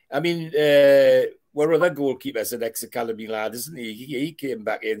 I mean, we're other goalkeepers an ex-academy lad, isn't he? He came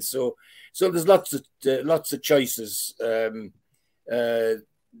back in. So there's lots of choices,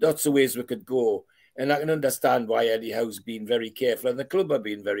 lots of ways we could go. And I can understand why Eddie Howe's been very careful, and the club have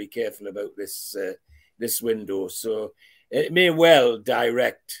been very careful about this window. So it may well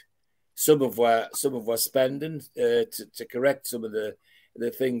direct some of our spending to correct some of the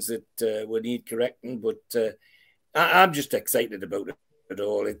things that we need correcting, but I'm just excited about it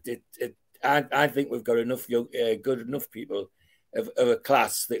all. I think we've got enough good enough people of a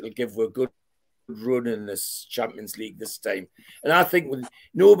class that will give a good run in this Champions League this time, and I think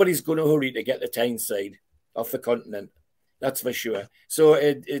nobody's going to hurry to get the Tyneside off the continent. That's for sure. So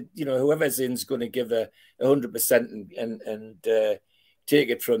whoever's in is going to give 100% and take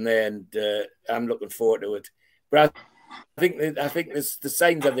it from there, and I'm looking forward to it. But I think the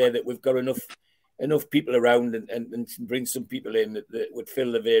signs are there that we've got enough people around and bring some people in that would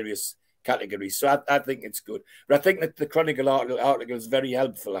fill the various categories. So I think it's good. But I think that the Chronicle article is very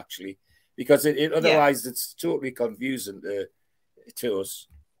helpful actually, because otherwise it's totally confusing to us.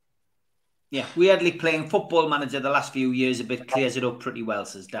 Yeah, weirdly playing Football Manager the last few years a bit clears it up pretty well,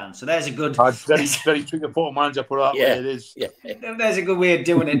 says Dan. So there's a good... very tricky Football Manager put out there, it is. Yeah. There's a good way of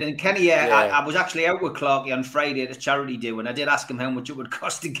doing it. And Kenny, I was actually out with Clarkey on Friday at a charity do, and I did ask him how much it would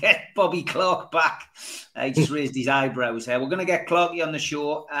cost to get Bobby Clark back. He just raised his eyebrows here. We're going to get Clarkey on the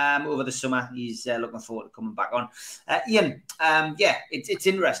show over the summer. He's looking forward to coming back on. Ian, it's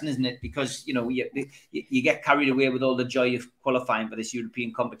interesting, isn't it? Because, you get carried away with all the joy of qualifying for this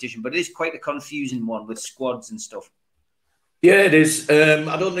European competition, but it is quite a confusing one with squads and stuff. Yeah, it is.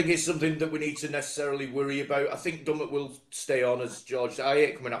 I don't think it's something that we need to necessarily worry about. I think Dummett will stay on as George. I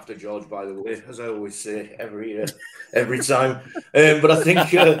hate coming after George, by the way, as I always say every time. But I think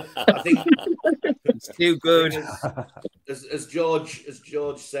it's too good. As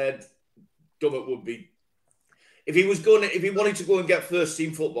George said, Dummett would be. If he wanted to go and get first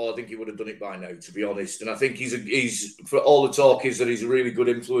team football, I think he would have done it by now, to be honest. And I think he's for all the talk is that he's a really good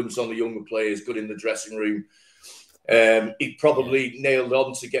influence on the younger players, good in the dressing room. He probably nailed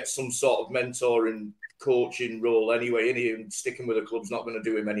on to get some sort of mentoring, coaching role anyway. And sticking with the club's not going to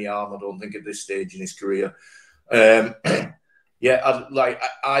do him any harm, I don't think, at this stage in his career. Either of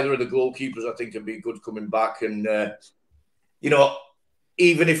the goalkeepers, I think, would be good coming back. And,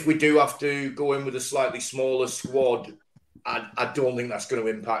 even if we do have to go in with a slightly smaller squad, I don't think that's going to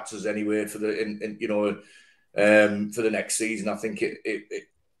impact us anyway for the for the next season. I think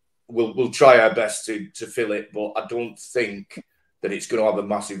we'll try our best to fill it, but I don't think that it's going to have a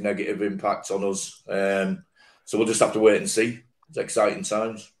massive negative impact on us. So we'll just have to wait and see. It's exciting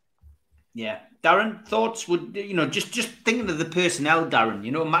times. Yeah. Darren, thoughts? Would just thinking of the personnel,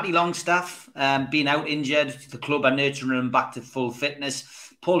 Darren, Matty Longstaff being out injured, the club are nurturing him back to full fitness.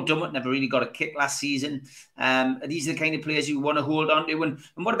 Paul Dummett never really got a kick last season. Are these the kind of players you want to hold on to? And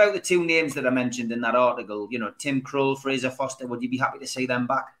what about the two names that I mentioned in that article? Tim Krul, Fraser Foster, would you be happy to see them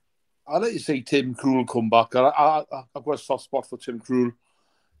back? I'd like to see Tim Krul come back. I've got a soft spot for Tim Krul.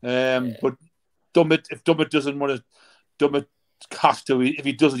 But if Dummett doesn't want to, Dummett has to. If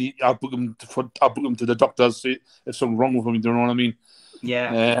he doesn't, I'll book him to the doctors if something's wrong with him. You know what I mean?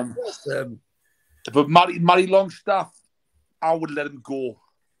 Yeah. But Matty Longstaff, I would let him go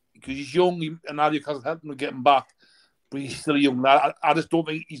because he's young and now Newcastle helping him get him back. But he's still young. I just don't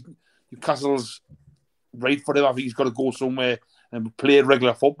think Newcastle's right for him. I think he's got to go somewhere and play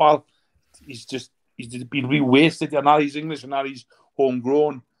regular football. He's been really wasted. And now he's English and now he's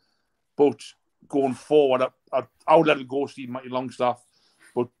homegrown. But going forward, I would let him go, Steve Matty Longstaff.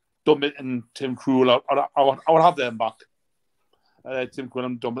 But Dummett and Tim Krul, I would have them back. Tim Krul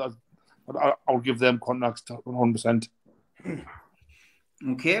and Dummett, I would give them contracts 100%.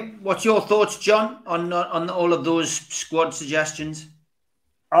 Okay, what's your thoughts, John, on all of those squad suggestions?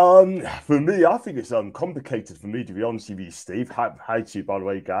 For me, I think it's complicated for me, to be honest with you, Steve. Hi to you, by the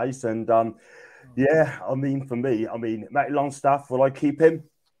way, guys. And yeah, for me, Matty Longstaff, will I keep him?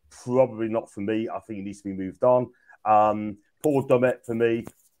 Probably not for me. I think he needs to be moved on. Paul Dummett, for me,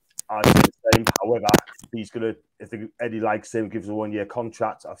 I think the same. However, if Eddie likes him, gives a 1-year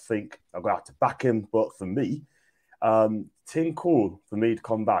contract, I think I'm going to have to back him. But for me, Tim Krul, for me to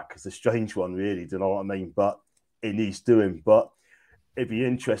come back, is a strange one, really. Do you know what I mean? But it needs doing. But it'd be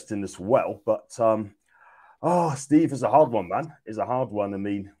interesting as well. But Steve, is a hard one, man. It's a hard one.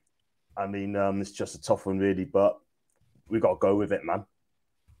 It's just a tough one, really. But we got to go with it, man.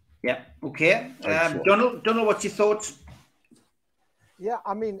 Yeah. Okay. Donald, what's your thoughts? Yeah,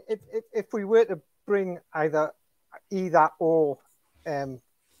 if we were to bring either or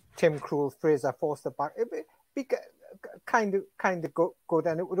Tim Krul, Fraser Forster back, it'd be kind of good,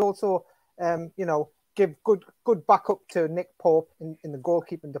 and it would also give good backup to Nick Pope in the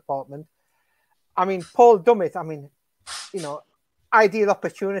goalkeeping department. Paul Dummett, ideal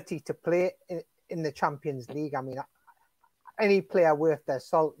opportunity to play in the Champions League. Any player worth their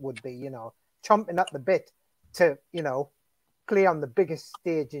salt would be, chomping at the bit to, play on the biggest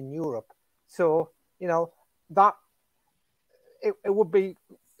stage in Europe. So, that it would be,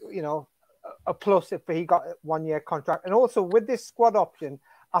 a plus if he got a 1-year contract. And also with this squad option,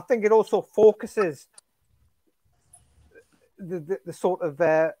 I think it also focuses the sort of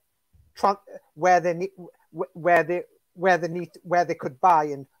where they could buy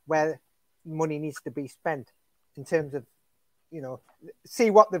and where money needs to be spent in terms of, see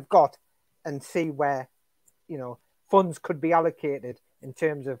what they've got and see where, funds could be allocated in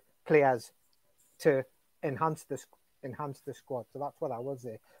terms of players to enhance the squad. So that's what I would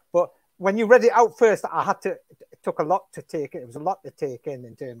say. But when you read it out first, it took a lot to take in. It was a lot to take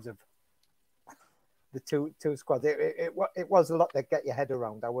in terms of the two squads. It was a lot to get your head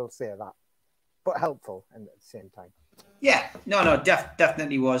around, I will say that. But helpful at the same time. Yeah, no,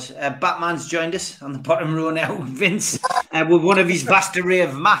 definitely was. Batman's joined us on the bottom row now, Vince, with one of his vast array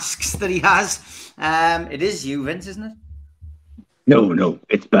of masks that he has. It is you, Vince, isn't it? No,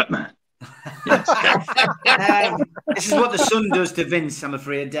 it's Batman. This is what the sun does to Vince, I'm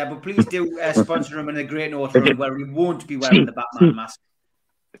afraid. But please do sponsor him in a great note for him where he won't be wearing the Batman mask.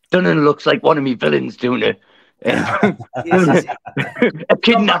 Dunnan looks like one of me villains doing it. A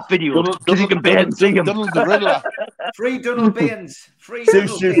kidnap video because he can bear and see him. Free Donald Baines.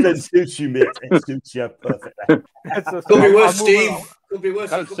 Suits you, mate. It suits you perfectly. Could be worse, Steve. Could be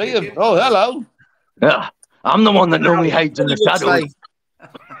worse. Can't see him. Oh, hello. Yeah, I'm the one that normally hides in the shadows.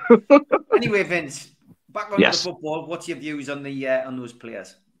 Anyway, Vince, back on the football. What's your views on those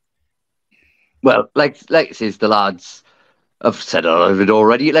players? Well, like says the lads, I've said all of it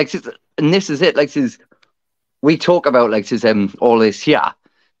already. And this is it. We talk about all this here,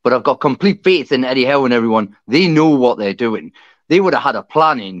 but I've got complete faith in Eddie Howe and everyone. They know what they're doing. They would have had a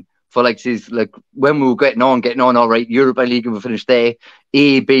planning for when we were getting on. All right, Europa League we finished there,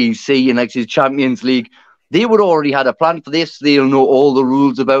 A, B, C, and Champions League. They would already had a plan for this. They'll know all the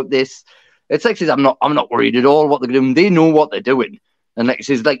rules about this. It's I'm not worried at all what they're doing. They know what they're doing, And like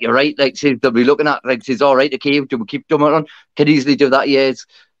says, like you're right, like says they'll be looking at like says, all right, okay, do we keep doing it on? Could easily do that years,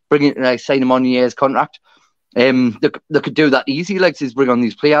 bring it, like sign him on a year's contract. They could do that easy, like says, bring on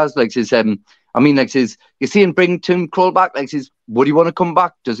these players, like says, I mean, like says, you see him bring Tim Krul back, like says, would he want to come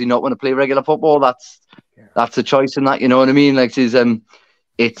back? Does he not want to play regular football? That's a choice in that, you know what I mean? Like says,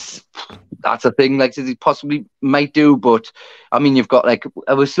 that's a thing, like says, he possibly might do, but I mean, you've got like,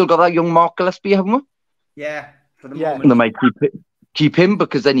 we've still got that young Mark Gillespie, haven't we? Yeah, for the moment. And they might keep him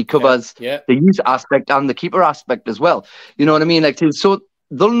because then he covers the youth aspect and the keeper aspect as well. You know what I mean? Like, so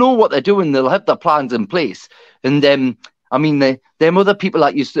they'll know what they're doing. They'll have their plans in place. And I mean, them other people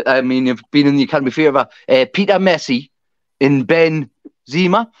that used to, I mean, have been in the academy forever. Peter Messi and Ben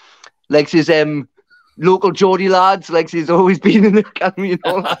Zima, like his local Geordie lads, like he's always been in the academy and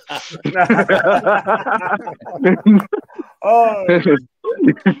all that.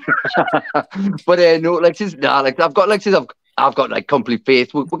 But no, like his, like I've got like complete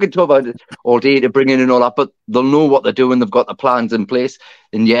faith. We can talk about it all day to bring in and all that, but they'll know what they're doing. They've got the plans in place,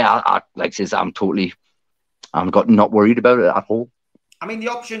 and I like says I'm not worried about it at all. I mean, the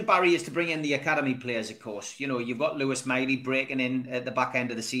option, Barry, is to bring in the academy players, of course. You know, you've got Lewis Miley breaking in at the back end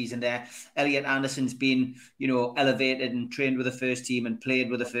of the season there. Elliot Anderson's been, you know, elevated and trained with the first team and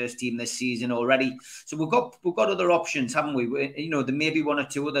played with the first team this season already. So we've got other options, haven't we? You know, there may be one or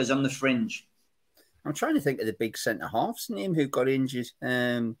two others on the fringe. I'm trying to think of the big centre-half's name who got injured.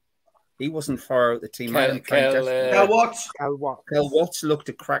 He wasn't far out the team. Kel Watts. Kel Watts looked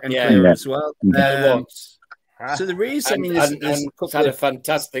a cracking player as well. Watts. So there is, I mean, there's had a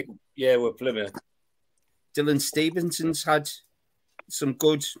fantastic year with Plymouth. Dylan Stevenson's had some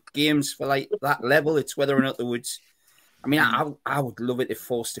good games for like that level. It's whether or not the Woods. I mean, I would love it if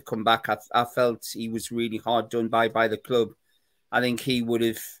Forster to come back. I felt he was really hard done by the club. I think he would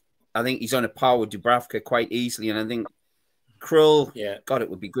have. I think he's on a par with Dubravka quite easily, and I think Krul. God, it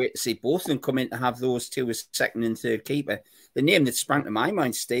would be great to see both of them come in to have those two as second and third keeper. The name that sprang to my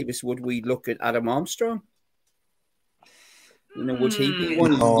mind, Steve, is would we look at Adam Armstrong? You know, would he be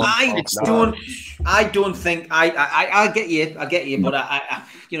one? I don't think I get you, but I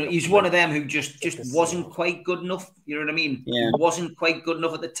you know, he's one of them who just wasn't quite good enough. You know what I mean? Yeah. Wasn't quite good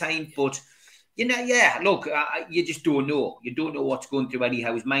enough at the time, but you know, look, you just don't know. You don't know what's going through Eddie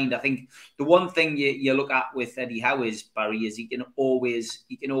Howe's mind. I think the one thing you look at with Eddie Howe is, Barry, is he can always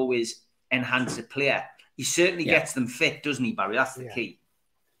enhance a player. He certainly gets them fit, doesn't he, Barry? That's the key.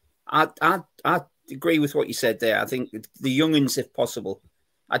 I agree with what you said there. I think the young'uns, if possible.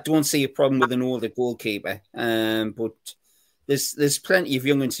 I don't see a problem with an older goalkeeper, but there's plenty of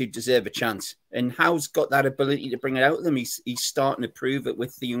young'uns who deserve a chance. And Howe's got that ability to bring it out of them. He's starting to prove it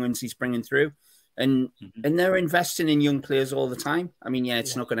with the young'uns he's bringing through. And they're investing in young players all the time. I mean,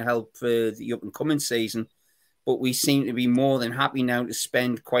 it's not going to help for the up-and-coming season, but we seem to be more than happy now to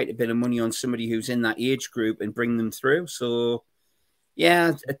spend quite a bit of money on somebody who's in that age group and bring them through. So,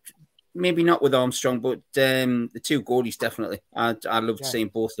 maybe not with Armstrong, but the two goalies, definitely. I'd love to see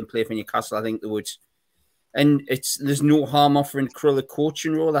both of them play for Newcastle. I think they would. And there's no harm offering Krul a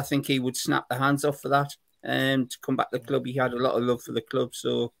coaching role. I think he would snap the hands off for that. To come back to the club, he had a lot of love for the club,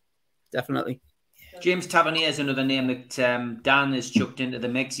 so definitely. James Tavernier is another name that Dan has chucked into the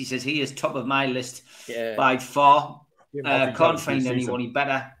mix. He says he is top of my list by far. Can't find anyone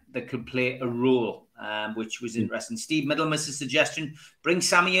better that could play a role. Which was interesting. Steve Middlemas' suggestion: bring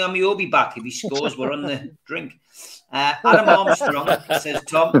Sammy Amiobi back. If he scores, we're on the drink. Adam Armstrong, says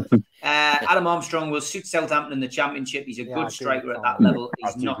Tom. Adam Armstrong will suit Southampton in the Championship. He's a good striker at that level.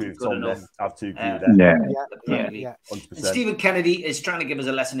 He's not good enough. I have to agree there. Yeah. And Stephen Kennedy is trying to give us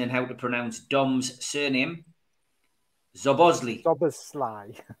a lesson in how to pronounce Dom's surname. Zoboslai.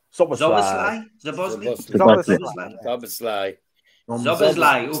 Zoboslai.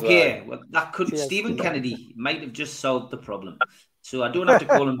 Okay, well, that could Stephen Kennedy might have just solved the problem. So I don't have to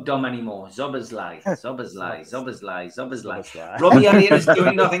call him Dom anymore. Zoboslai. Robbie Elliott is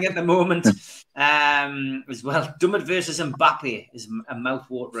doing nothing at the moment as well. Dummett versus Mbappe is a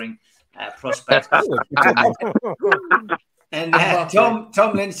mouth-watering prospect. And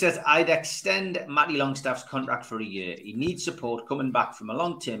Tom Lynch says, I'd extend Matty Longstaff's contract for a year. He needs support coming back from a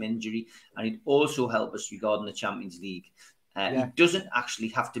long-term injury, and he'd also help us regarding the Champions League. He doesn't actually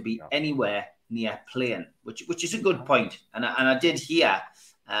have to be anywhere near playing, which is a good point. And I did hear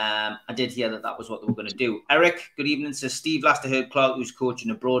that was what they were going to do. Eric, good evening. Says Steve last I heard Clark was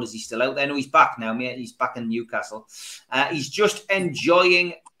coaching abroad. Is he still out there? No, he's back now, mate. He's back in Newcastle. He's just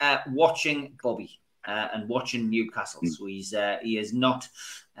enjoying watching Bobby and watching Newcastle. So he is not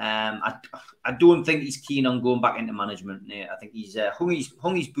I don't think he's keen on going back into management. I think he's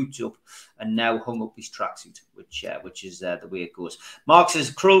hung his boots up and now hung up his tracksuit, which is the way it goes. Mark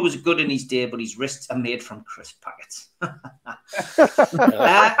says Krull was good in his day, but his wrists are made from crisp packets.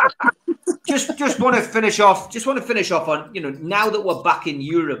 Just want to finish off. Just want to finish off on, now that we're back in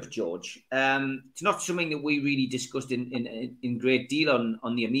Europe, George. It's not something that we really discussed in great deal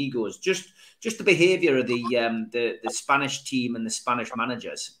on the Amigos. Just the behaviour of the Spanish team and the Spanish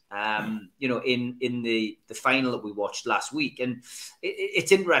managers. In the final that we watched last week, and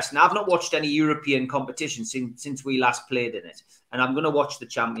it's interesting. I've not watched any European competition since we last played in it, and I'm going to watch the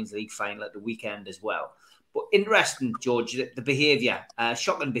Champions League final at the weekend as well. But interesting, George, the behaviour,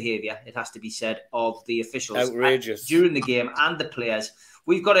 shocking behaviour, it has to be said, of the officials, outrageous, during the game and the players.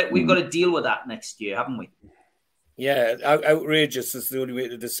 We've got to deal with that next year, haven't we? Yeah, outrageous is the only way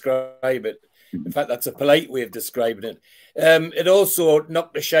to describe it. In fact, that's a polite way of describing it. It also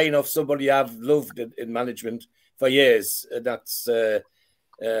knocked the shine off somebody I've loved in management for years, and that's the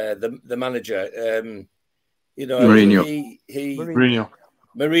manager. Mourinho.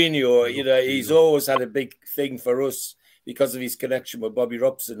 Mourinho, he's always had a big thing for us because of his connection with Bobby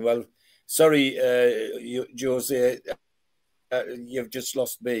Robson. Well, sorry, Jose, you've just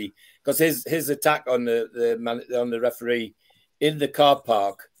lost me, because his attack on the referee in the car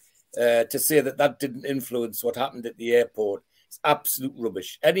park, to say that didn't influence what happened at the airport, it's absolute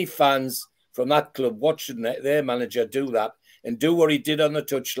rubbish. Any fans from that club watching their manager do that and do what he did on the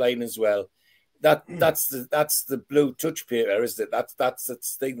touchline as well, that's the blue touch paper, isn't it? That's the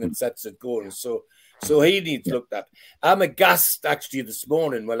thing that sets it going. So he needs looked at. I'm aghast actually this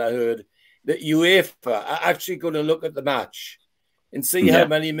morning when I heard that UEFA are actually going to look at the match and see how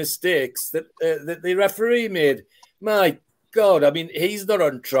many mistakes that the referee made. My God, I mean, he's not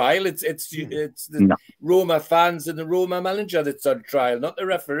on trial. It's the Roma fans and the Roma manager that's on trial, not the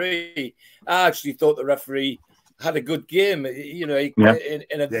referee. I actually thought the referee had a good game, in a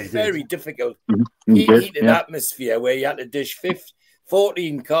very difficult, heated atmosphere where he had to dish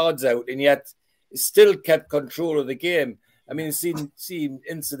 14 cards out, and yet still kept control of the game. I mean, I've seen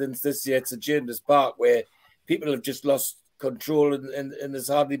incidents this year at St James's Park where people have just lost control and there's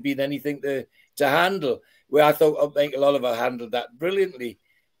hardly been anything to handle, where I thought Mike Oliver handled that brilliantly.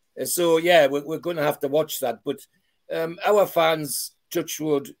 So, yeah, we're going to have to watch that. But our fans,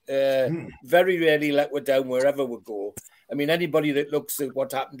 touchwood, very rarely let us down wherever we go. I mean, anybody that looks at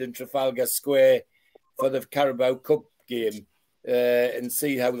what happened in Trafalgar Square for the Carabao Cup game and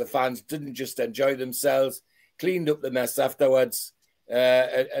see how the fans didn't just enjoy themselves, cleaned up the mess afterwards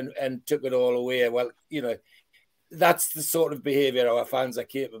and took it all away. Well, that's the sort of behaviour our fans are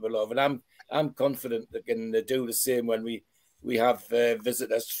capable of. And I'm confident they can do the same when we have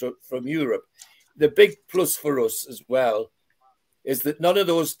visitors from Europe. The big plus for us as well is that none of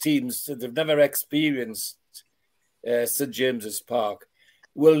those teams that have never experienced St James's Park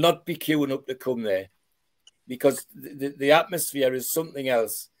will not be queuing up to come there, because the atmosphere is something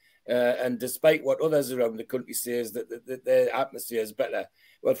else. And despite what others around the country say is that their atmosphere is better,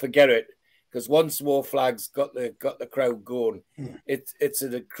 well, forget it, because once War Flags got the crowd going, it's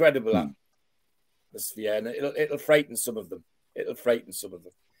an incredible atmosphere, and it'll frighten some of them.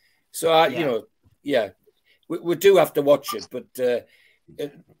 So we do have to watch it, but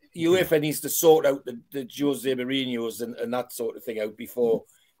UEFA needs to sort out the Jose Mourinho's and that sort of thing out before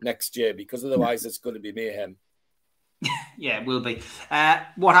next year, because otherwise it's going to be mayhem. Yeah, it will be.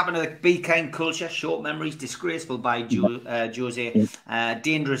 What happened to the be kind culture? Short memories, disgraceful by Jose.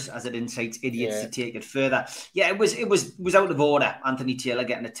 Dangerous as it incites idiots to take it further. Yeah, it was out of order. Anthony Taylor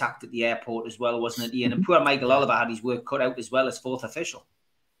getting attacked at the airport as well, wasn't it, Ian? And poor Michael Oliver had his work cut out as well as fourth official.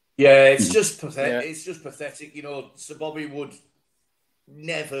 Yeah, it's just pathetic. It's just pathetic. Sir Bobby would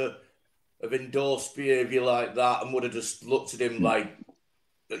never have endorsed behaviour like that and would have just looked at him like,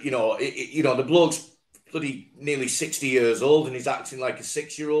 the bloke's bloody nearly 60 years old and he's acting like a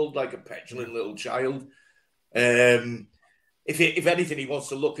 6-year-old, like a petulant little child. If anything, he wants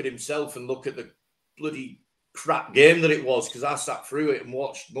to look at himself and look at the bloody crap game that it was, because I sat through it and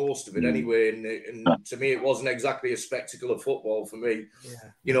watched most of it anyway, and to me it wasn't exactly a spectacle of football for me.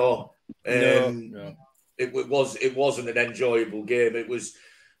 It wasn't an enjoyable game. It was,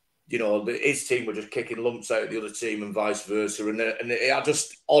 his team were just kicking lumps out of the other team and vice versa, and I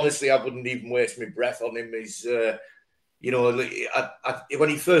just honestly I wouldn't even waste my breath on him. He's when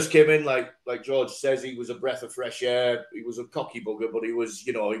he first came in, like George says, he was a breath of fresh air. He was a cocky bugger, but he was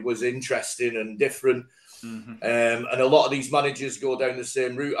interesting and different. And a lot of these managers go down the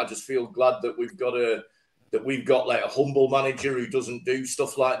same route. I just feel glad that we've got like a humble manager who doesn't do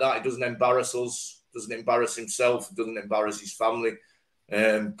stuff like that. He doesn't embarrass us, doesn't embarrass himself, doesn't embarrass his family.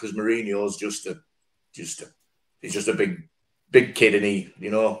 because Mourinho's he's just a big kid, and he,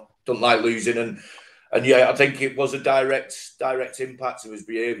 don't like losing, and yeah, I think it was a direct impact of his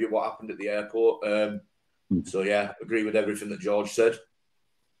behaviour, what happened at the airport. So yeah, agree with everything that George said.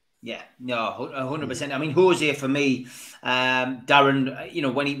 Yeah, no, 100%. I mean, Jose, for me,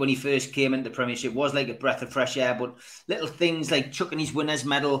 Darren, when he first came into the Premiership, was like a breath of fresh air. But little things like chucking his winners'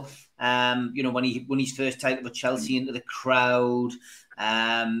 medal, when he won his first title with Chelsea into the crowd,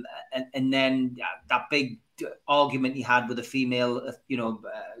 and then that big argument he had with a female,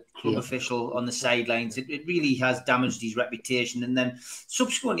 club official on the sidelines. It really has damaged his reputation. And then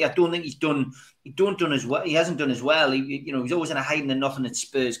subsequently, I don't think he done as well. He hasn't done as well. He's always in a hiding and nothing at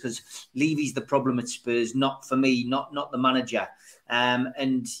Spurs, because Levy's the problem at Spurs, not for me, not the manager.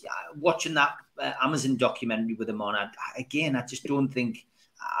 And watching that Amazon documentary with him on, I just don't think.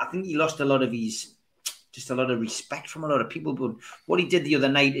 I think he lost a lot of respect from a lot of people. But what he did the other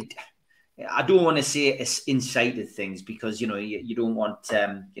night, I don't want to say it's incited things, because you don't want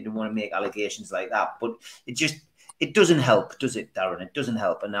to make allegations like that. But it doesn't help, does it, Darren? It doesn't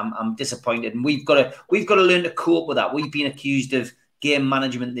help, and I'm disappointed. And we've got to learn to cope with that. We've been accused of game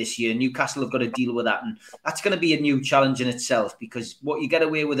management this year. Newcastle have got to deal with that, and that's going to be a new challenge in itself, because what you get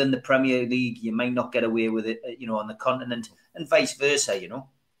away with in the Premier League, you might not get away with it, on the continent, and vice versa.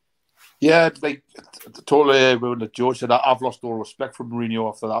 Yeah, like totally agree with George said. I've lost all respect for Mourinho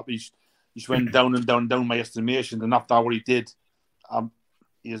after that. He's went down and down and down my estimation, and after what he did,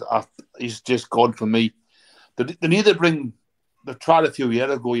 he's just gone for me. They need to bring. They tried a few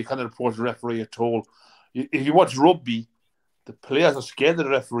years ago. You can't report the referee at all. If you watch rugby, the players are scared of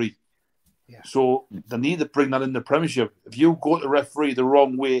the referee. Yeah. So they need to bring that in the Premiership. If you go to the referee the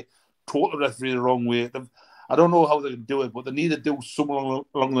wrong way, talk to the referee the wrong way, I don't know how they can do it, but they need to do something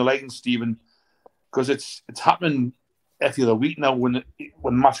along the lines, Stephen, because it's happening every other week now when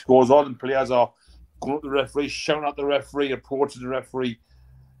match goes on and players are going up to the referee, shouting at the referee, approaching the referee.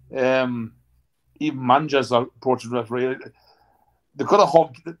 Even managers are approaching the referee. They've got a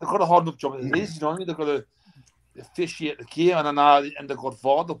hard enough job as it is. They've got to officiate the game, and they've got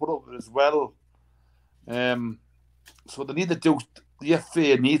VAR to put up with as well. So they need to do. The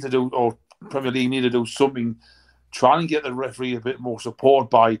FA need to do, or Premier League need to do something. Try and get the referee a bit more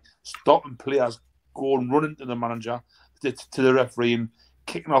support by stopping players going running to the manager, to the referee, and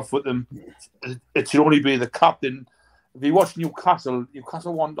kicking off with them. It should only be the captain. If you watch Newcastle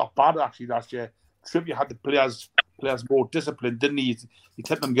weren't that bad actually last year. Trippier had the players more disciplined, didn't he? He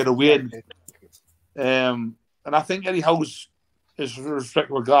let them get away. And I think Eddie Howe's is a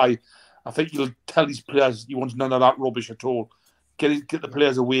respectable guy. I think he'll tell his players he wants none of that rubbish at all. Get the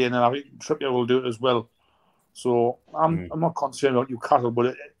players away, and I think Trippier will do it as well. So I'm not concerned about Newcastle,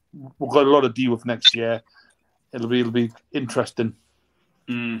 but we've got a lot to deal with next year. It'll be interesting.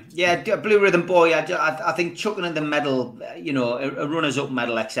 Yeah, Blue Rhythm Boy. I think chucking in the medal, a runners-up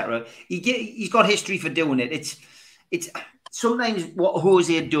medal, etc. He's got history for doing it. It's sometimes what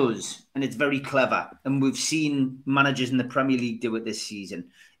Jose does, and it's very clever. And we've seen managers in the Premier League do it this season.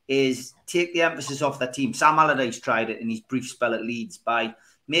 Is take the emphasis off their team. Sam Allardyce tried it in his brief spell at Leeds by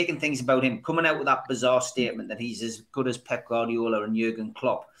making things about him, coming out with that bizarre statement that he's as good as Pep Guardiola and Jurgen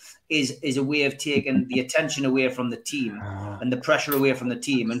Klopp, is a way of taking the attention away from the team and the pressure away from the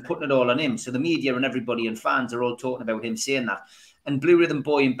team and putting it all on him. So the media and everybody and fans are all talking about him saying that. And Blue Rhythm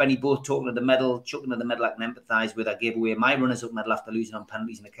Boy and Benny both talking to the medal, chucking at the medal I can empathise with. I gave away my runners-up medal after losing on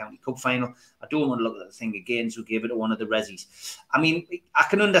penalties in the County Cup final. I don't want to look at the thing again, so gave it to one of the Rezzies. I mean, I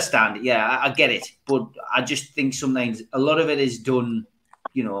can understand it. Yeah, I get it. But I just think sometimes a lot of it is done,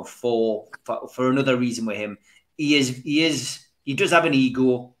 for another reason with him. He does have an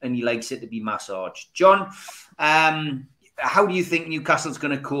ego, and he likes it to be massaged. John, how do you think Newcastle's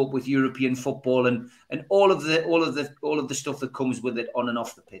going to cope with European football and all of the stuff that comes with it on and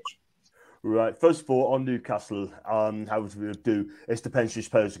off the pitch? Right. First of all, on Newcastle, how we do, it depends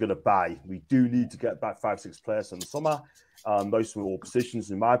which players are going to buy. We do need to get back 5-6 players in the summer. Most of all positions,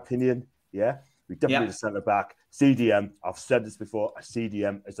 in my opinion. Yeah. We definitely need a centre back. CDM, I've said this before, a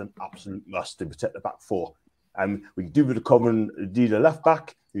CDM is an absolute must to protect the back four. And we do with the cover, need a left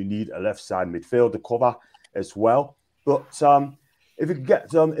back. We need a left side midfield to cover as well. But if we can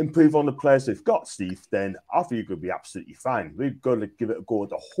get improve on the players we've got, Steve, then I think it could be absolutely fine. We've got to give it a go.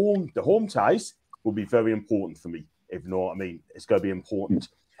 The home ties will be very important for me, if you know what I mean. It's going to be important.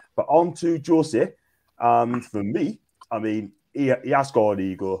 But on to Jose, for me, I mean, he has got an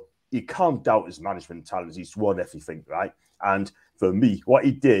ego. You can't doubt his management talents. He's won everything, right? And for me, what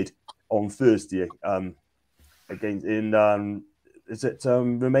he did on Thursday against in is it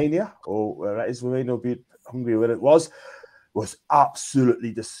Romania or is Romania beat Hungary when it was? was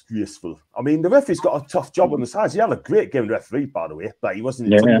absolutely disgraceful. I mean, the referee's got a tough job on the sides. He had a great game referee, by the way, but he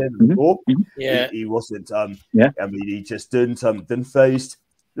wasn't intimidating at all. He wasn't. I mean, he just didn't phased.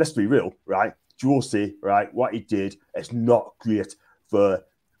 Let's be real, right? Jose, right? What he did is not great for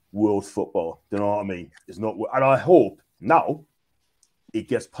world football. Do you know what I mean? It's not, and I hope now he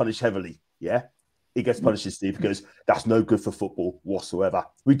gets punished heavily. Yeah, he gets punished, Steve, because that's no good for football whatsoever.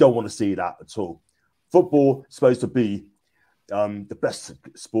 We don't want to see that at all. Football is supposed to be the best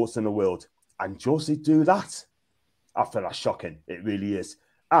sports in the world, and Jose do that. I feel that's shocking. It really is.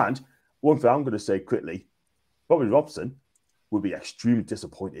 And one thing I'm going to say quickly, Bobby Robson would be extremely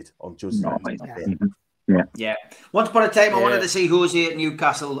disappointed on Jose. Yeah. Once upon a time, I wanted to see Jose at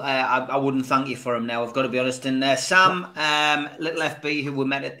Newcastle. I wouldn't thank you for him now, I've got to be honest. And Sam, little FB, who we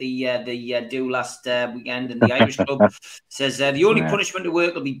met at the do last weekend in the Irish club, says the only punishment to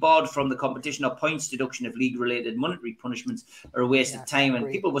work will be barred from the competition or points deduction of league-related monetary punishments are a waste of time. And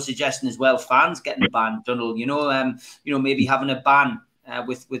people were suggesting as well, fans getting a ban, Donald. Maybe having a ban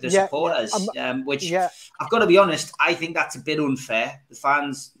with the supporters, which I've got to be honest, I think that's a bit unfair. The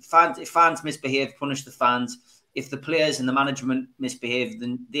fans, if fans misbehave, punish the fans. If the players and the management misbehave,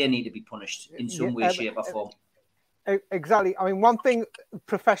 then they need to be punished in some way, shape, or form. Exactly. I mean, one thing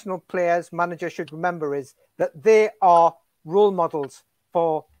professional players, managers should remember is that they are role models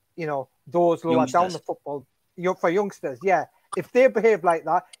for those lower down the football for youngsters. Yeah, if they behave like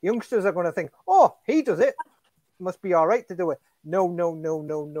that, youngsters are going to think, "Oh, he does it. Must be all right to do it."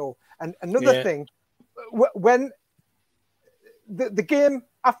 No. And another thing, when the game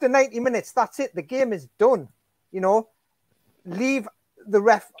after 90 minutes, that's it. The game is done. Leave the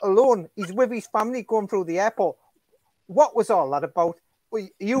ref alone. He's with his family going through the airport. What was all that about?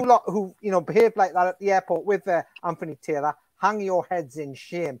 You lot who behaved like that at the airport with Anthony Taylor, hang your heads in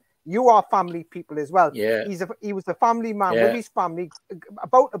shame. You are family people as well. Yeah. He was a family man with his family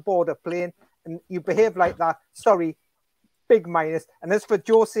about to board a plane, and you behave like that. Sorry. Big minus. And as for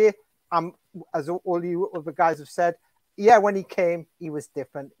Jose, as all you other guys have said, when he came, he was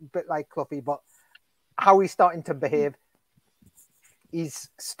different, a bit like Cloughie, but how he's starting to behave, his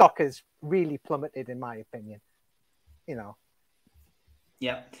stock has really plummeted, in my opinion.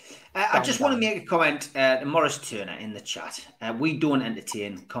 Yeah. I just want to make a comment to Morris Turner in the chat. We don't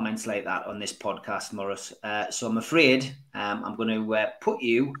entertain comments like that on this podcast, Morris. So I'm afraid I'm going to put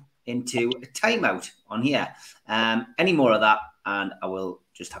you into a timeout on here. Any more of that, and I will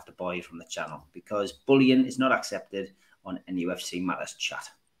just have to bar you from the channel, because bullying is not accepted on NUFC Matters chat.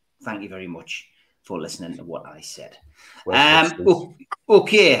 Thank you very much for listening to what I said.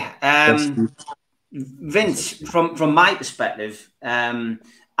 Okay. Vince, from my perspective,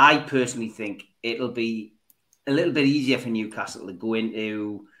 I personally think it'll be a little bit easier for Newcastle to go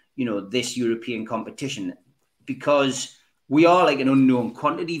into this European competition, because we are like an unknown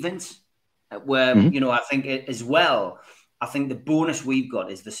quantity, Vince, where, I think as well, I think the bonus we've got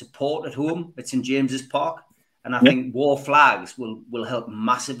is the support at home at St. James's Park. And I think War Flags will help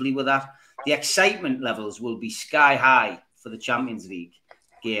massively with that. The excitement levels will be sky high for the Champions League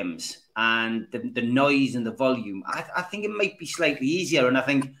games, and the noise and the volume. I think it might be slightly easier. And I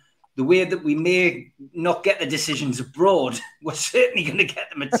think the way that we may not get the decisions abroad, we're certainly going to get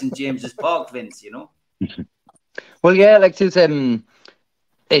them at St. James's Park, Vince, Well, yeah,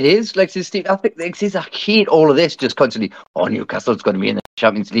 it is, Steve. I think I hate all of this just constantly. Oh, Newcastle's going to be in the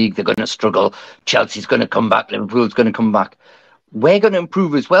Champions League. They're going to struggle. Chelsea's going to come back. Liverpool's going to come back. We're going to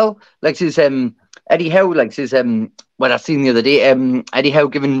improve as well. Eddie Howe, what I seen the other day, Eddie Howe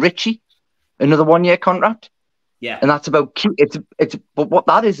giving Richie another 1-year contract. Yeah, and that's about but what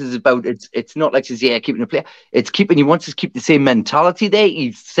that is about, it's not keeping a player. It's keeping. He wants to keep the same mentality there.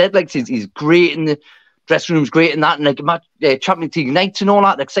 He said he's great in the dressing room's great and that, and Champions League nights and all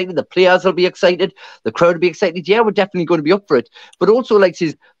that. They're excited. The players will be excited. The crowd will be excited. Yeah, we're definitely going to be up for it. But also, they're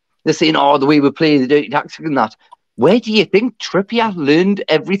saying, the way we play, the dirty tactics and that. Where do you think Trippier learned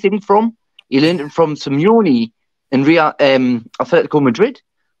everything from? He learned it from Simeone and Atletico Madrid.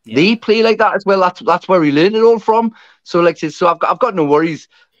 Yeah. They play like that as well. That's where he learned it all from. So I've got no worries.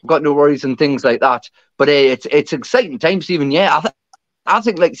 I've got no worries and things like that. But it's exciting times, Stephen. Yeah, I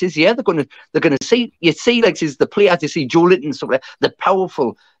think they're going to see the players. You see Joe Linton, stuff like the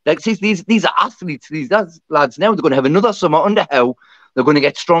powerful. These are athletes. These lads now, they're going to have another summer under Howe. They're going to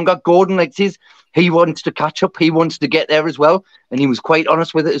get stronger. Gordon, he wants to catch up. He wants to get there as well, and he was quite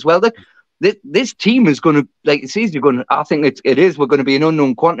honest with it as well. This team is going to, I think it is. We're going to be an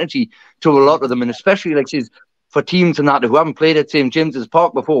unknown quantity to a lot of them, and especially for teams and that who haven't played at St. James's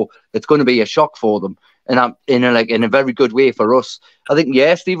Park before, it's going to be a shock for them. and I'm in a very good way for us. I think,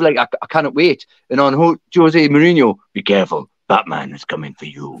 yeah, Steve, like I cannot wait. And on Jose Mourinho, be careful, Batman is coming for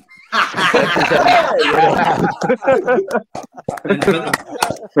you.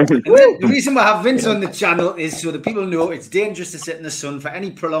 The reason we have Vince on the channel is so that people know it's dangerous to sit in the sun for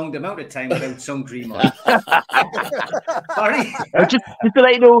any prolonged amount of time without sun cream on. Sorry. Just to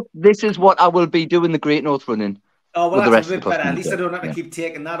let you know, this is what I will be doing the Great North Running. Oh, well, that's a bit better. At least I don't have to keep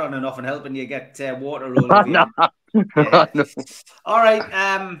taking that on and off and helping you get water all over you. Yeah. All right,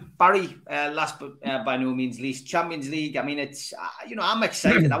 Barry. Last but by no means least, Champions League. I mean, it's I'm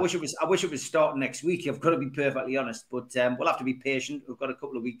excited. I wish it was starting next week. I've got to be perfectly honest, but we'll have to be patient. We've got a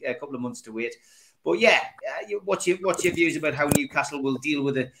couple of months to wait. But yeah, what's your views about how Newcastle will deal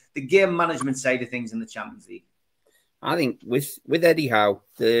with the game management side of things in the Champions League? I think with Eddie Howe,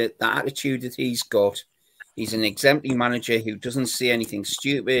 the attitude that he's got. He's an exemplary manager who doesn't see anything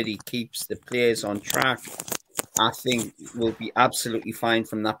stupid. He keeps the players on track. I think we'll be absolutely fine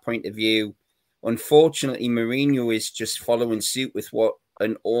from that point of view. Unfortunately, Mourinho is just following suit with what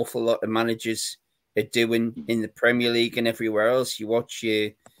an awful lot of managers are doing in the Premier League and everywhere else. You watch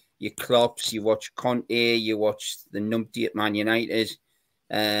your Klopps, you watch Conte, you watch the numpty at Man United.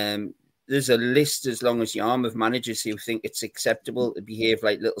 There's a list as long as your arm of managers who think it's acceptable to behave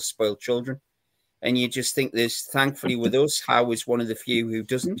like little spoiled children. And you just think thankfully with us, Howe is one of the few who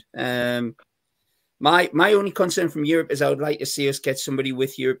doesn't. My only concern from Europe is I would like to see us get somebody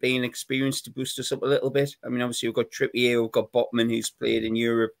with European experience to boost us up a little bit. I mean, obviously we've got Trippier, we've got Botman who's played in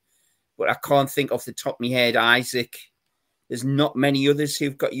Europe, but I can't think off the top of my head, Isaac. There's not many others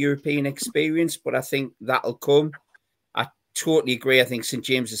who've got European experience, but I think that'll come. I totally agree. I think St.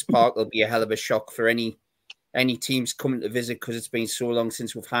 James's Park will be a hell of a shock for any teams coming to visit because it's been so long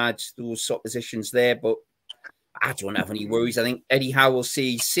since we've had those oppositions there, but I don't have any worries. I think Eddie Howe will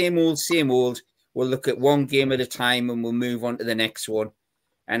see same old. We'll look at one game at a time and we'll move on to the next one.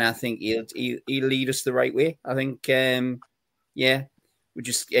 And I think he'll lead us the right way. I think, we're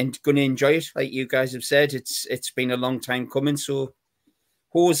just going to enjoy it. Like you guys have said, it's been a long time coming. So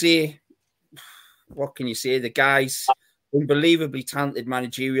Jose, what can you say? The guy's unbelievably talented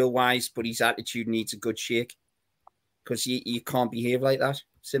managerial-wise, but his attitude needs a good shake. Because you can't behave like that.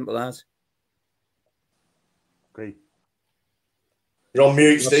 Simple as. Great. You're on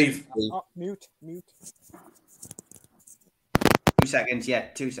mute, Steve. Oh, mute. 2 seconds, yeah,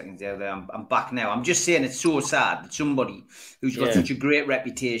 2 seconds there. I'm back now. I'm just saying it's so sad that somebody who's got such a great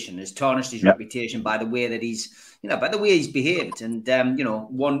reputation has tarnished his reputation by the way that he's behaved. And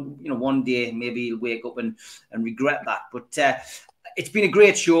one day maybe he'll wake up and regret that. But it's been a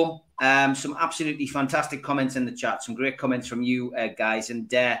great show. Some absolutely fantastic comments in the chat. Some great comments from you guys. And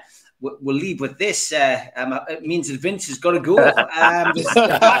we'll leave with this. It means that Vince has got to go. The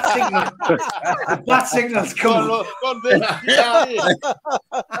bat signal's coming.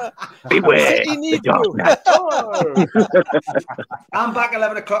 Beware. I'm back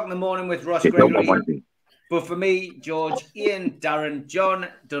 11 o'clock in the morning with Ross Gregory. But for me, George, Ian, Darren, John,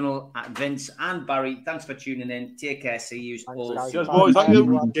 Donald, Vince, and Barry, thanks for tuning in. Take care. See you all. Cheers, boys. Thank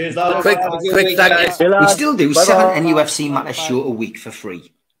you. Cheers, Quick thank you. We still do 7 NUFC Matters show a week for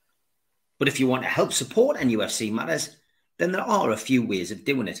free. But if you want to help support NUFC Matters, then there are a few ways of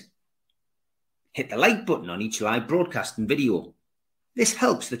doing it. Hit the like button on each live broadcast and video. This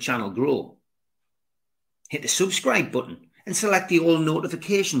helps the channel grow. Hit the subscribe button and select the all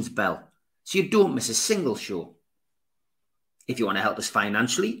notifications bell so you don't miss a single show. If you want to help us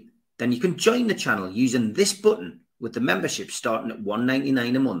financially, then you can join the channel using this button with the membership starting at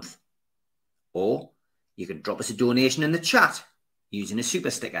 $1.99 a month. Or you can drop us a donation in the chat using a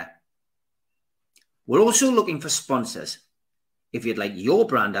super sticker. We're also looking for sponsors. If you'd like your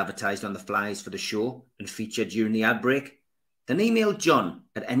brand advertised on the flyers for the show and featured during the ad break, then email John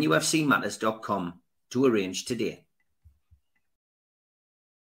at nufcmatters.com to arrange today.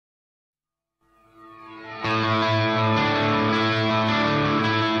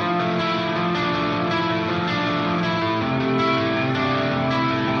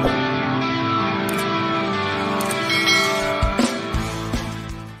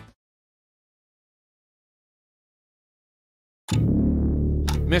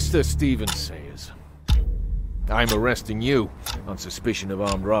 Mr. Stevens says, I'm arresting you on suspicion of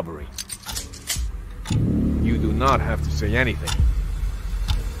armed robbery. You do not have to say anything.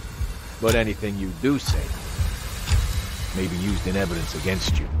 But anything you do say may be used in evidence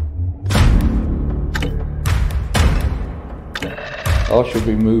against you. I should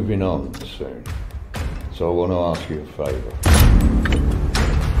be moving on soon, so I want to ask you a favour.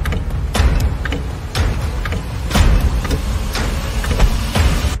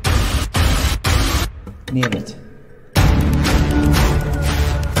 Name it.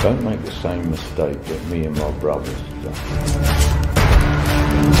 Don't make the same mistake that me and my brothers have done.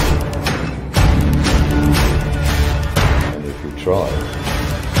 And if you try it,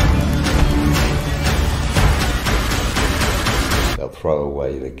 they'll throw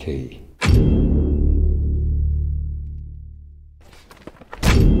away the key.